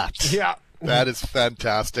that. Yeah. That is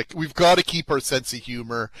fantastic. We've got to keep our sense of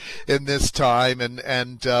humor in this time,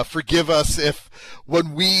 and forgive us if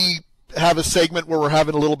when we have a segment where we're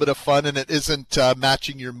having a little bit of fun and it isn't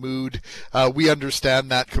matching your mood. We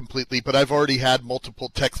understand that completely, but I've already had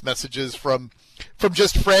multiple text messages from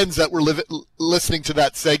just friends that were listening to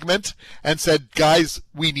that segment and said, guys,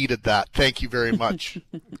 we needed that. Thank you very much.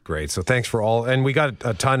 Great. So thanks for all. And we got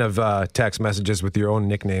a ton of text messages with your own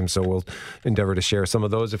nicknames, so we'll endeavor to share some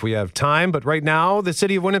of those if we have time. But right now, the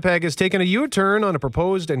City of Winnipeg has taken a U-turn on a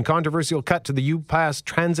proposed and controversial cut to the U-Pass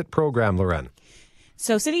transit program, Loren.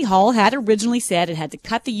 So City Hall had originally said it had to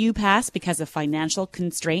cut the U-Pass because of financial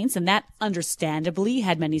constraints, and that understandably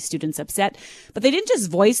had many students upset. But they didn't just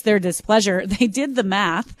voice their displeasure. They did the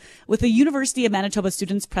math, with the University of Manitoba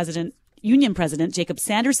Students Union President Jacob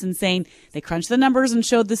Sanderson saying they crunched the numbers and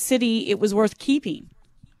showed the city it was worth keeping.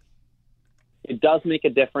 It does make a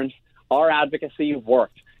difference. Our advocacy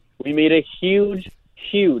worked. We made a huge,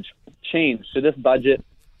 huge change to this budget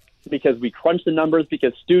because we crunched the numbers,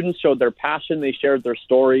 because students showed their passion, they shared their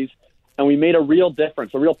stories, and we made a real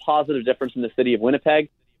difference, a real positive difference in the city of Winnipeg.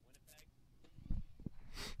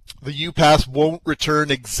 The U-Pass won't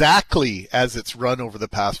return exactly as it's run over the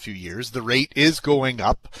past few years. The rate is going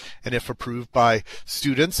up, and if approved by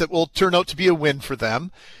students, it will turn out to be a win for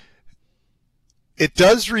them. It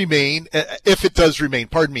does remain, if it does remain,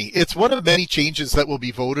 pardon me, it's one of many changes that will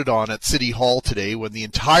be voted on at City Hall today when the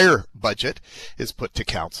entire budget is put to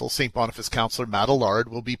council. St. Boniface Councillor Matt Allard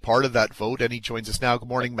will be part of that vote, and he joins us now. Good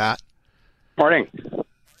morning, Matt. Morning.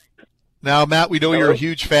 Now, Matt, we know you're a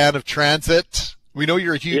huge fan of transit. We know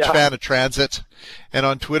you're a huge fan of transit. And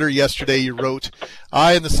on Twitter yesterday you wrote,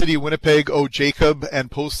 I and the City of Winnipeg owe Jacob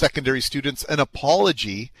and post-secondary students an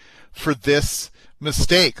apology for this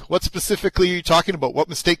mistake. What specifically are you talking about? What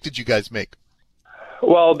mistake did you guys make?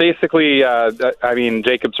 Well, basically, I mean,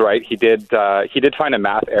 Jacob's right. He did find a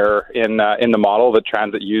math error in the model that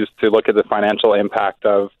transit used to look at the financial impact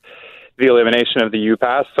of the elimination of the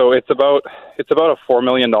UPass. So it's about a $4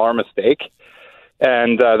 million mistake.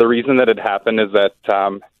 And the reason that it happened is that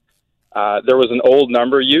there was an old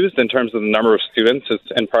number used in terms of the number of students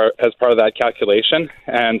as part of that calculation.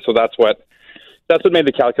 And so that's what made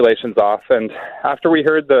the calculations off. And after we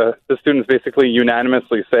heard the students basically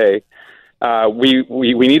unanimously say,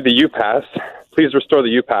 we need the UPass, please restore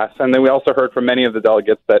the UPass. And then we also heard from many of the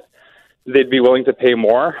delegates that they'd be willing to pay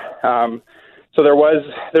more. So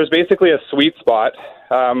there's basically a sweet spot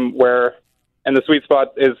and the sweet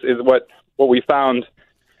spot is what we found.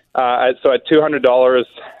 So at $200,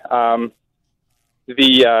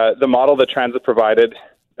 the model that transit provided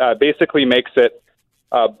basically makes it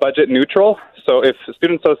budget neutral. So if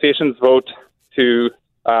student associations vote to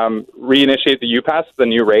reinitiate the UPass, the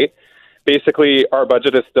new rate, basically our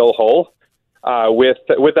budget is still whole with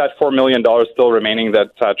that $4 million still remaining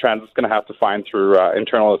that transit's going to have to find through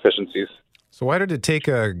internal efficiencies. So why did it take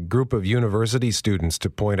a group of university students to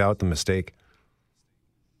point out the mistake?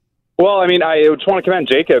 Well, I mean, I just want to commend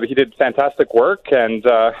Jacob. He did fantastic work, and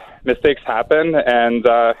mistakes happen. And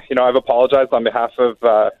I've apologized on behalf of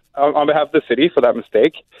the city for that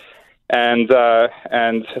mistake. And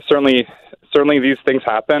certainly these things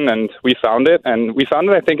happen, and we found it. And we found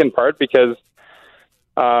it, I think, in part because,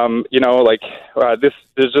 this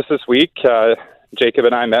week, Jacob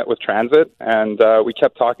and I met with transit, and we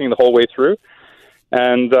kept talking the whole way through.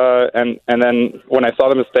 And then when I saw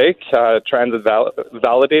the mistake, transit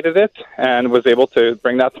validated it and was able to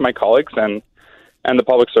bring that to my colleagues and the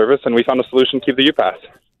public service, and we found a solution to keep the UPass.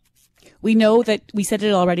 We know that, we said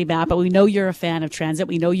it already, Matt, but we know you're a fan of transit.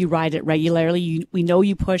 We know you ride it regularly. We know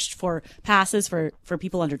you pushed for passes for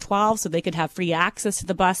people under 12 so they could have free access to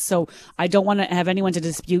the bus. So I don't want to have anyone to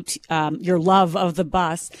dispute your love of the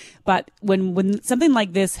bus. But when something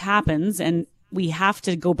like this happens and we have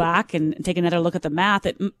to go back and take another look at the math,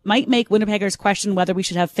 it might make Winnipeggers question whether we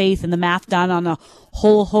should have faith in the math done on a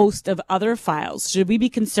whole host of other files. Should we be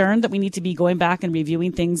concerned that we need to be going back and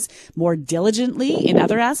reviewing things more diligently in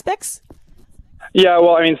other aspects? Yeah,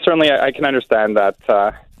 well, I mean, certainly I can understand that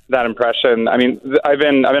impression. I mean, I've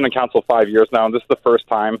been on council 5 years now, and this is the first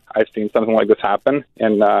time I've seen something like this happen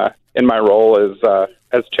in my role as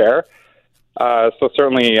chair. So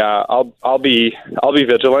certainly I'll be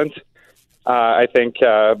vigilant. I think,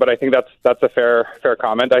 but I think that's a fair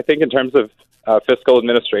comment. I think in terms of fiscal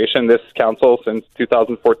administration, this council since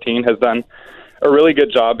 2014 has done a really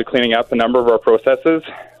good job of cleaning up a number of our processes,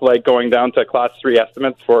 like going down to Class 3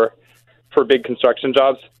 estimates for big construction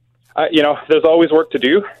jobs. There's always work to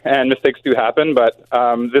do, and mistakes do happen. But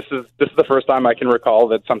this is the first time I can recall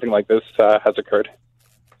that something like this has occurred.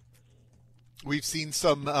 We've seen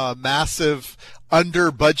some massive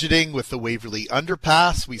under-budgeting with the Waverley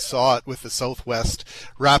Underpass. We saw it with the Southwest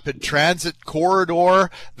Rapid Transit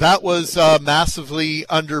Corridor. That was massively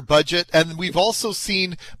under budget. And we've also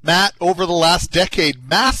seen, Matt, over the last decade,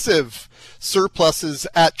 massive surpluses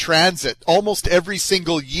at transit almost every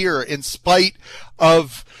single year, in spite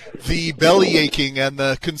of the belly aching and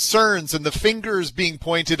the concerns and the fingers being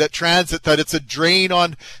pointed at transit that it's a drain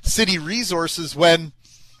on city resources, when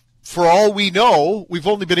for all we know, we've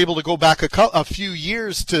only been able to go back a few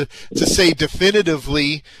years to say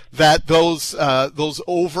definitively that those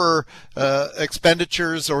over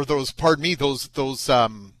expenditures, or those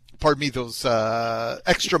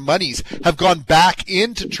extra monies have gone back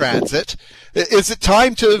into transit. Is it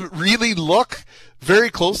time to really look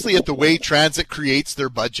very closely at the way transit creates their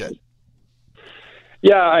budget?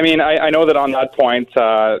 Yeah, I mean, I know that on that point,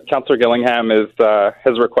 Councillor Gillingham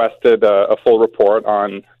has requested a full report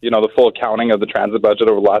on, the full accounting of the transit budget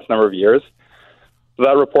over the last number of years. So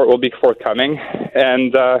that report will be forthcoming.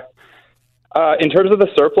 And in terms of the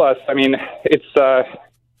surplus, I mean, it's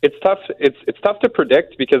tough. It's tough to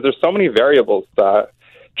predict because there's so many variables.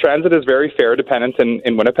 Transit is very fare dependent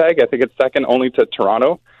in Winnipeg. I think it's second only to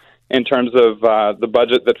Toronto in terms of the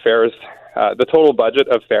budget that fares. The total budget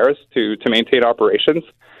of fares to maintain operations.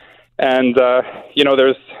 And,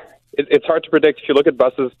 it's hard to predict. If you look at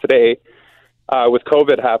buses today, with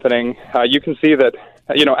COVID happening, you can see that,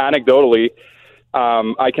 anecdotally,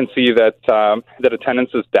 I can see that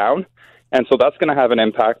attendance is down. And so that's going to have an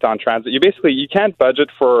impact on transit. You can't budget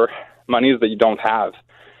for monies that you don't have.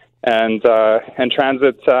 And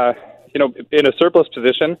transit, in a surplus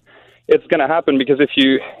position, it's going to happen because if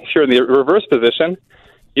you're in the reverse position,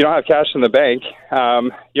 you don't have cash in the bank,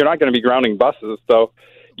 you're not going to be grounding buses. So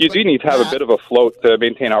you do need to have a bit of a float to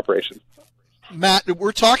maintain operations. Matt,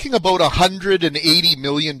 we're talking about $180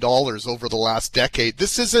 million over the last decade.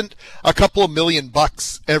 This isn't a couple of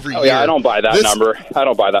 $1,000,000 every year. Yeah, I don't buy that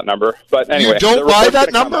number. But anyway, you don't buy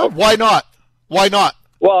that number? Why not? Why not?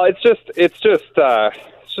 Well, it's just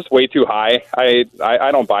way too high. I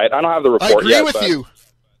don't buy it. I don't have the report yet. I agree with you.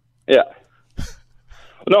 Yeah.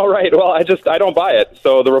 No, right. Well, I don't buy it.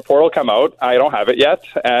 So the report will come out. I don't have it yet,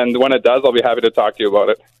 and when it does, I'll be happy to talk to you about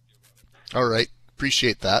it. All right.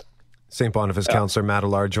 Appreciate that. St. Boniface Councillor Matt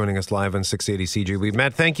Allard joining us live on 680 CJB.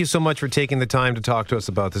 Matt, thank you so much for taking the time to talk to us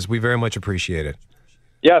about this. We very much appreciate it.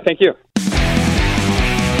 Yeah, thank you.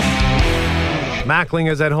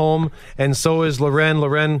 Mackling is at home, and so is Loren.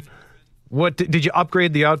 Loren, what did you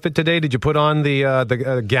upgrade the outfit today? Did you put on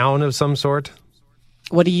the gown of some sort?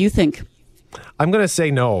 What do you think? I'm going to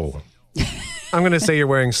say no. I'm going to say you're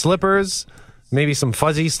wearing slippers, maybe some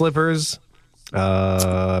fuzzy slippers.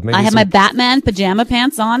 I have my Batman pajama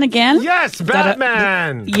pants on again. Yes,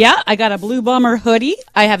 Batman! I got a blue bomber hoodie.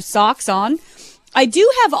 I have socks on. I do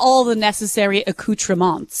have all the necessary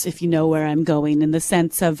accoutrements, if you know where I'm going, in the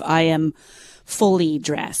sense of I am fully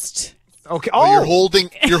dressed. Okay. Oh, you're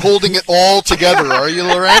holding it all together, are you,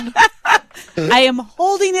 Loren? I am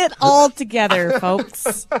holding it all together,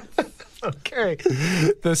 folks. Okay.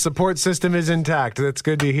 The support system is intact. That's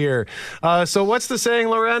good to hear. So what's the saying,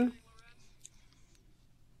 Loren?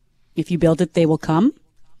 If you build it, they will come.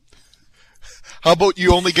 How about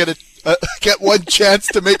you only get one chance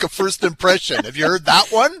to make a first impression? Have you heard that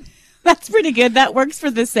one? That's pretty good. That works for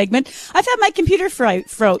this segment. I've had my computer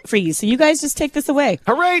freeze, so you guys just take this away.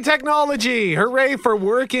 Hooray, technology! Hooray for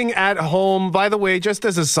working at home. By the way, just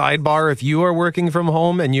as a sidebar, if you are working from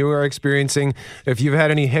home and you are experiencing, if you've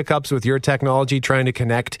had any hiccups with your technology trying to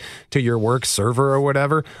connect to your work server or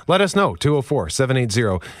whatever, let us know.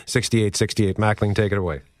 204-780-6868. Mackling, take it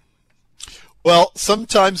away. Well,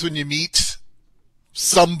 sometimes when you meet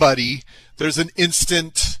somebody, there's an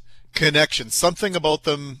instant connection. Something about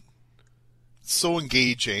them so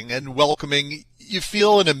engaging and welcoming. You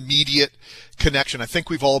feel an immediate connection. I think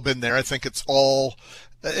we've all been there. I think it's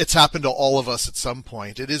happened to all of us at some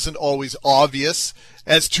point. It isn't always obvious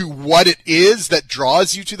as to what it is that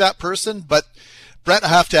draws you to that person, but Brett, I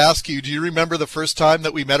have to ask you, do you remember the first time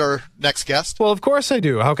that we met our next guest? Well, of course I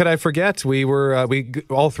do. How could I forget? We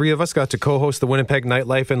all three of us got to co-host the Winnipeg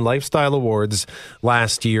Nightlife and Lifestyle Awards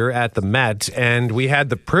last year at the Met, and we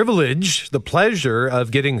had the pleasure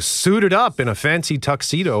of getting suited up in a fancy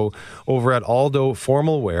tuxedo over at Aldo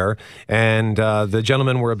Formal Wear, and the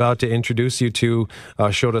gentleman we're about to introduce you to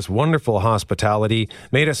showed us wonderful hospitality,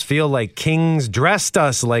 made us feel like kings, dressed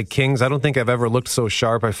us like kings. I don't think I've ever looked so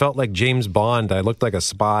sharp. I felt like James Bond. I looked like a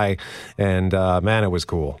spy, and man, it was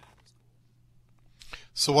cool.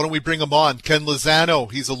 So why don't we bring him on? Ken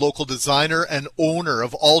Lozano, he's a local designer and owner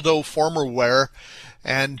of Aldo Formal Wear,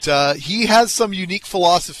 and he has some unique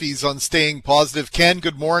philosophies on staying positive. Ken,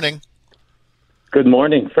 good morning. Good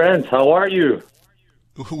morning, friends. How are you?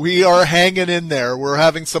 We are hanging in there. We're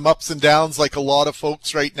having some ups and downs like a lot of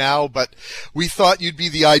folks right now, but we thought you'd be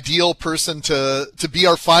the ideal person to be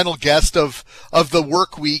our final guest of the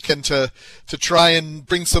work week and to try and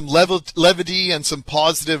bring some levity and some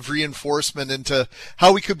positive reinforcement into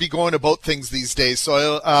how we could be going about things these days.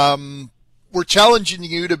 So we're challenging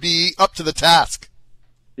you to be up to the task.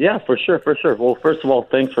 Yeah, for sure. Well, first of all,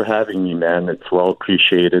 thanks for having me, man. It's well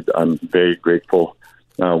appreciated. I'm very grateful.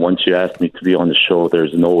 Once you asked me to be on the show,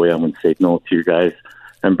 there's no way I'm going to say no to you guys.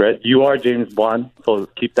 And Brett, you are James Bond, so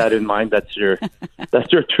keep that in mind. That's your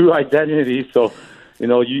true identity. So,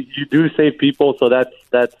 you do save people, so that's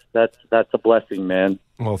a blessing, man.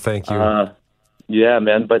 Well, thank you. Yeah,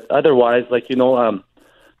 man. But otherwise, with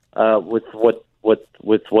what's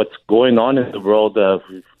going on in the world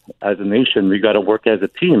as a nation, we got to work as a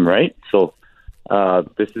team, right? So,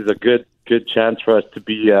 this is a good chance for us to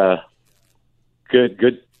be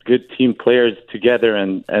good team players together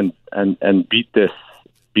and beat this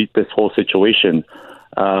whole situation.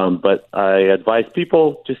 But I advise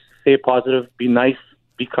people just stay positive, be nice,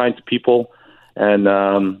 be kind to people,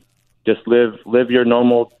 and just live your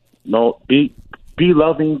normal. Be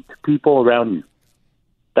loving to people around you.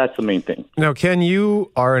 that's the main thing. Now, Ken,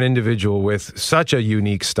 you are an individual with such a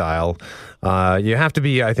unique style. You have to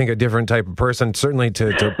be, I think, a different type of person, certainly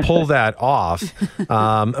to pull that off.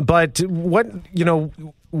 But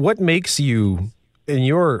what makes you, in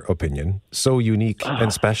your opinion, so unique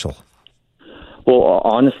and special? Well,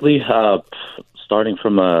 honestly, starting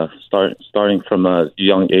from a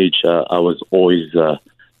young age, I was always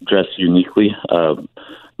dressed uniquely.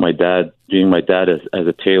 My dad, being my dad as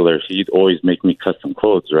a tailor, he'd always make me custom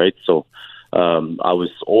clothes, right? So I was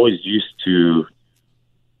always used to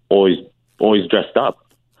always dressed up,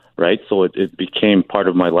 right? So it became part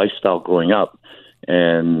of my lifestyle growing up,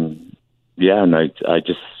 and I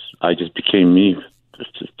just became me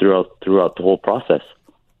throughout the whole process.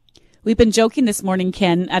 We've been joking this morning,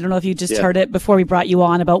 Ken. I don't know if you just heard it before we brought you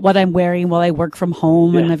on about what I'm wearing while I work from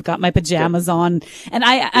home, and I've got my pajamas on. And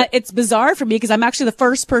it's bizarre for me because I'm actually the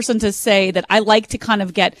first person to say that I like to kind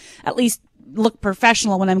of get at least look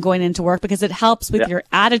professional when I'm going into work because it helps with your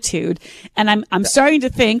attitude. And I'm starting to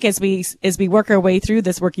think as we work our way through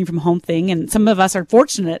this working from home thing, and some of us are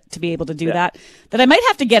fortunate to be able to do that I might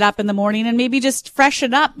have to get up in the morning and maybe just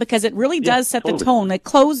freshen up because it really does set the tone. Like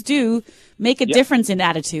clothes do make a difference in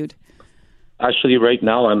attitude. Actually, right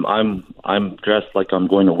now I'm dressed like I'm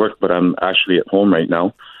going to work, but I'm actually at home right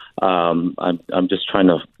now. I'm just trying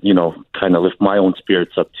to kind of lift my own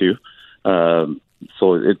spirits up too.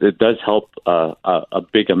 So it does help a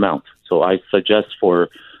big amount. So I suggest for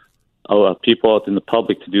people out in the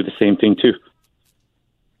public to do the same thing too.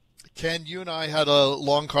 Ken, you and I had a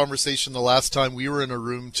long conversation the last time we were in a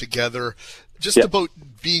room together, just about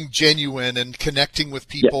being genuine and connecting with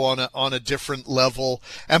people on a different level.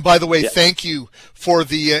 And by the way, thank you for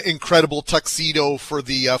the incredible tuxedo for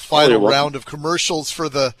the final round of commercials for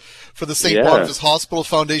the St. Boniface Hospital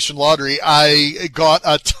Foundation lottery. I got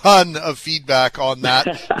a ton of feedback on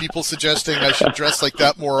that. People suggesting I should dress like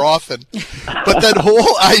that more often. But that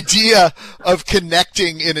whole idea of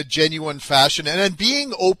connecting in a genuine fashion and then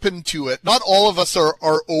being open to it. Not all of us are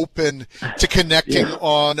open to connecting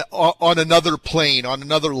on another plane, on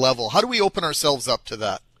another level. How do we open ourselves up to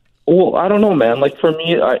that? Well, I don't know, man. Like for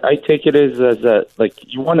me, I take it as a, like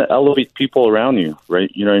you want to elevate people around you,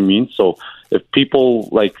 right? You know what I mean? So if people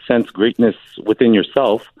like sense greatness within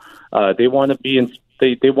yourself, they want to be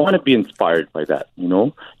they want to be inspired by that. You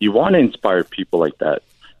know, you want to inspire people like that.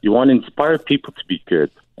 You want to inspire people to be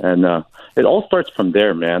good, and it all starts from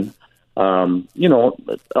there, man. You know,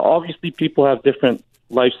 obviously people have different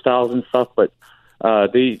lifestyles and stuff, but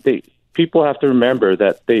people have to remember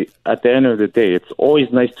that at the end of the day, it's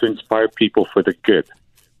always nice to inspire people for the good,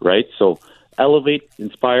 right? So elevate,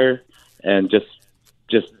 inspire, and just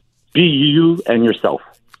be you and yourself.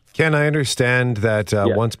 Ken, I understand that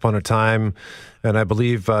once upon a time, and I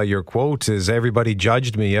believe your quote is, "Everybody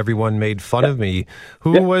judged me, everyone made fun of me."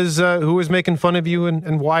 Who was making fun of you,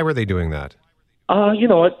 and why were they doing that? You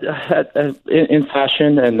know what? In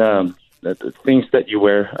fashion and the things that you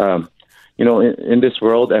wear, you know, in this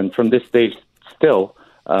world, and from this day still,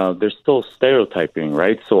 there's still stereotyping,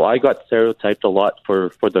 right? So I got stereotyped a lot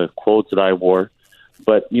for the clothes that I wore.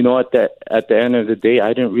 But, you know, at the end of the day,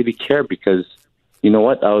 I didn't really care because, you know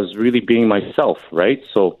what, I was really being myself, right?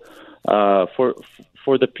 So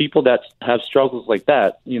for the people that have struggles like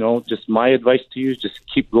that, you know, just my advice to you is just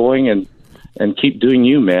keep going and keep doing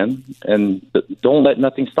you, man. And don't let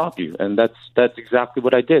nothing stop you. And that's exactly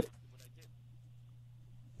what I did.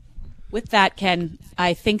 With that, Ken,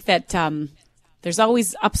 I think that there's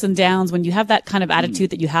always ups and downs when you have that kind of attitude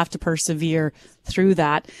that you have to persevere through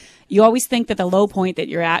that. You always think that the low point that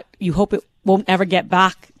you're at, you hope it won't ever get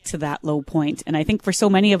back to that low point. And I think for so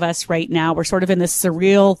many of us right now, we're sort of in this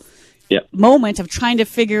surreal moment of trying to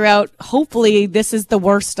figure out, hopefully this is the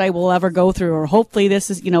worst I will ever go through, or hopefully this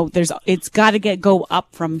is, you know, it's got to go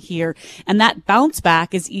up from here. And that bounce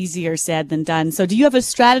back is easier said than done. So do you have a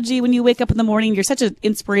strategy when you wake up in the morning? You're such an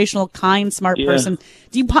inspirational, kind, smart person.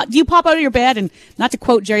 Do you pop out of your bed and, not to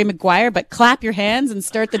quote Jerry Maguire, but clap your hands and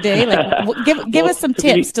start the day? Like, give us some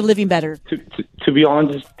tips to living better. To be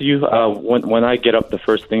honest with you, when I get up, the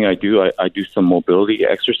first thing I do some mobility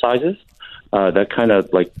exercises. That kind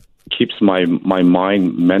of like keeps my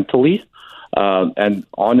mind mentally. And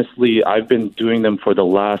honestly, I've been doing them for the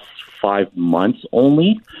last 5 months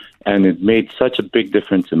only, and it made such a big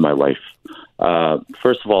difference in my life.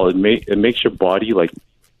 First of all, it makes your body like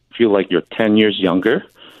feel like you're 10 years younger,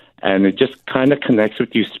 and it just kind of connects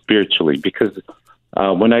with you spiritually, because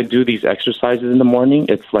when I do these exercises in the morning,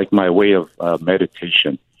 it's like my way of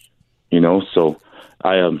meditation, you know. So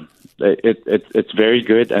it's very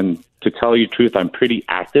good. And to tell you the truth, I'm pretty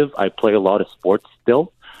active. I play a lot of sports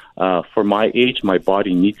still. For my age, my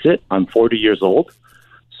body needs it. I'm 40 years old.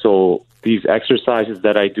 So these exercises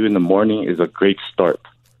that I do in the morning is a great start.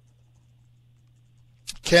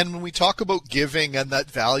 Ken, when we talk about giving and that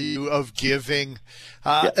value of giving,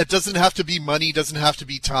 it doesn't have to be money, doesn't have to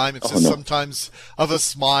be time. It's just sometimes of a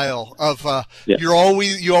smile, of you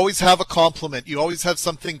always have a compliment, you always have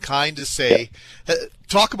something kind to say.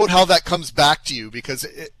 Talk about how that comes back to you, because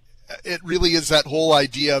it really is that whole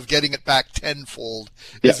idea of getting it back tenfold,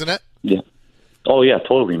 isn't it? Yeah. Oh yeah,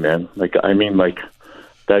 totally, man.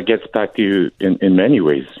 That gets back to you in many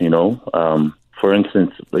ways. For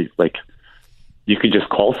instance, like. You could just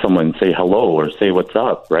call someone and say hello or say what's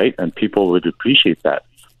up, right? And people would appreciate that,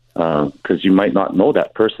 because you might not know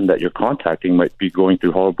that person that you're contacting might be going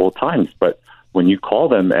through horrible times. But when you call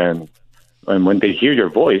them and when they hear your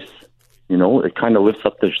voice, it kind of lifts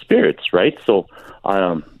up their spirits, right? So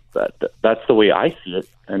that's the way I see it,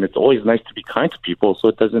 and it's always nice to be kind to people, so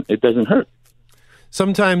it doesn't hurt.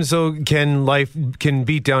 Sometimes, though, life can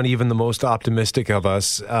beat down even the most optimistic of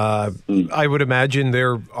us. I would imagine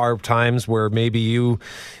there are times where maybe you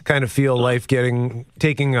kind of feel life taking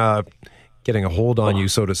a hold on you,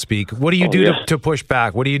 so to speak. What do you do to push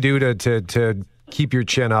back? What do you do to keep your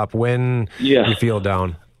chin up when you feel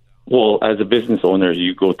down? Well, as a business owner,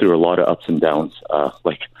 you go through a lot of ups and downs.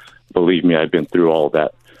 Believe me, I've been through all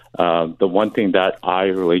that. The one thing that I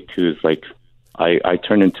relate to is I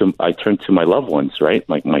turn to my loved ones, right?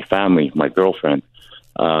 Like my family, my girlfriend,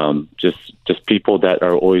 just people that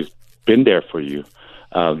are always been there for you.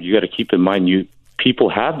 You got to keep in mind, people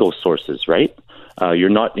have those sources, right? You're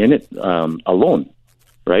not in it alone,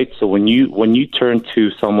 right? So when you turn to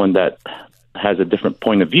someone that has a different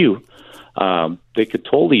point of view, they could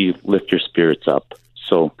totally lift your spirits up.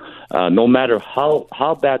 So no matter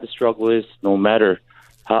how bad the struggle is, no matter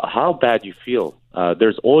how bad you feel,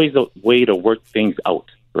 there's always a way to work things out,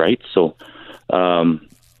 right? So turn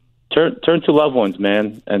to loved ones,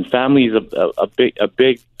 man, and family is a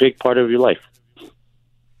big part of your life.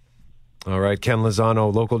 All right, Ken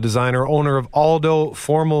Lozano, local designer, owner of Aldo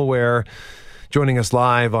Formal Wear, joining us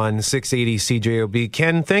live on 680 CJOB.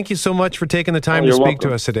 Ken, thank you so much for taking the time to speak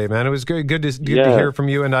to us today, man. It was good to hear from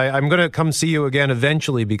you, and I'm going to come see you again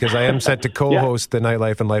eventually, because I am set to co-host the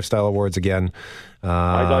Nightlife and Lifestyle Awards again.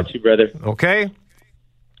 I got you, brother. Okay?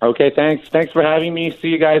 Okay, thanks. Thanks for having me. See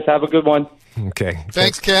you guys. Have a good one. Okay.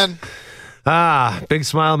 Thanks, Ken. Big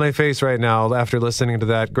smile on my face right now after listening to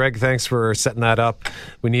that. Greg, thanks for setting that up.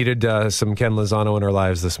 We needed some Ken Lozano in our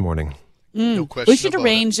lives this morning. No question. We should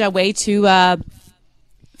arrange a way to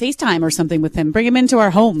FaceTime or something with him. Bring him into our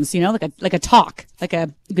homes, like a talk.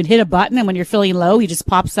 You could hit a button, and when you're feeling low, he just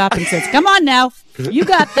pops up and says, "Come on now, you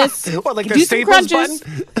got this." What, like do the some Staples crunches.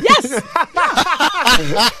 button? Yes.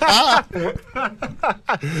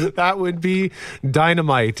 That would be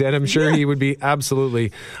dynamite, and I'm sure he would be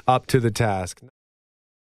absolutely up to the task.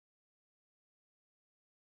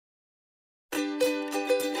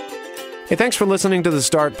 Hey, thanks for listening to the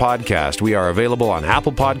Start Podcast. We are available on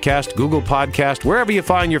Apple Podcast, Google Podcast, wherever you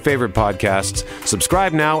find your favorite podcasts.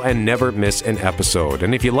 Subscribe now and never miss an episode.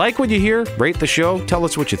 And if you like what you hear, rate the show, tell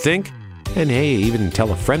us what you think, and hey, even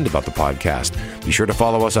tell a friend about the podcast. Be sure to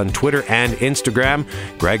follow us on Twitter and Instagram.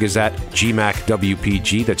 Greg is at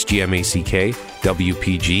GMACWPG, that's GMACK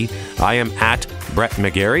WPG. I am at Brett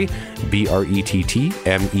Megarry, BrettMegarry,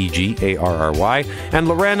 and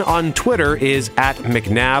Loren on Twitter is at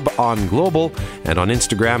McNabb on Global, and on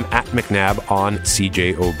Instagram at McNabb on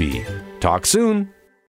CJOB. Talk soon.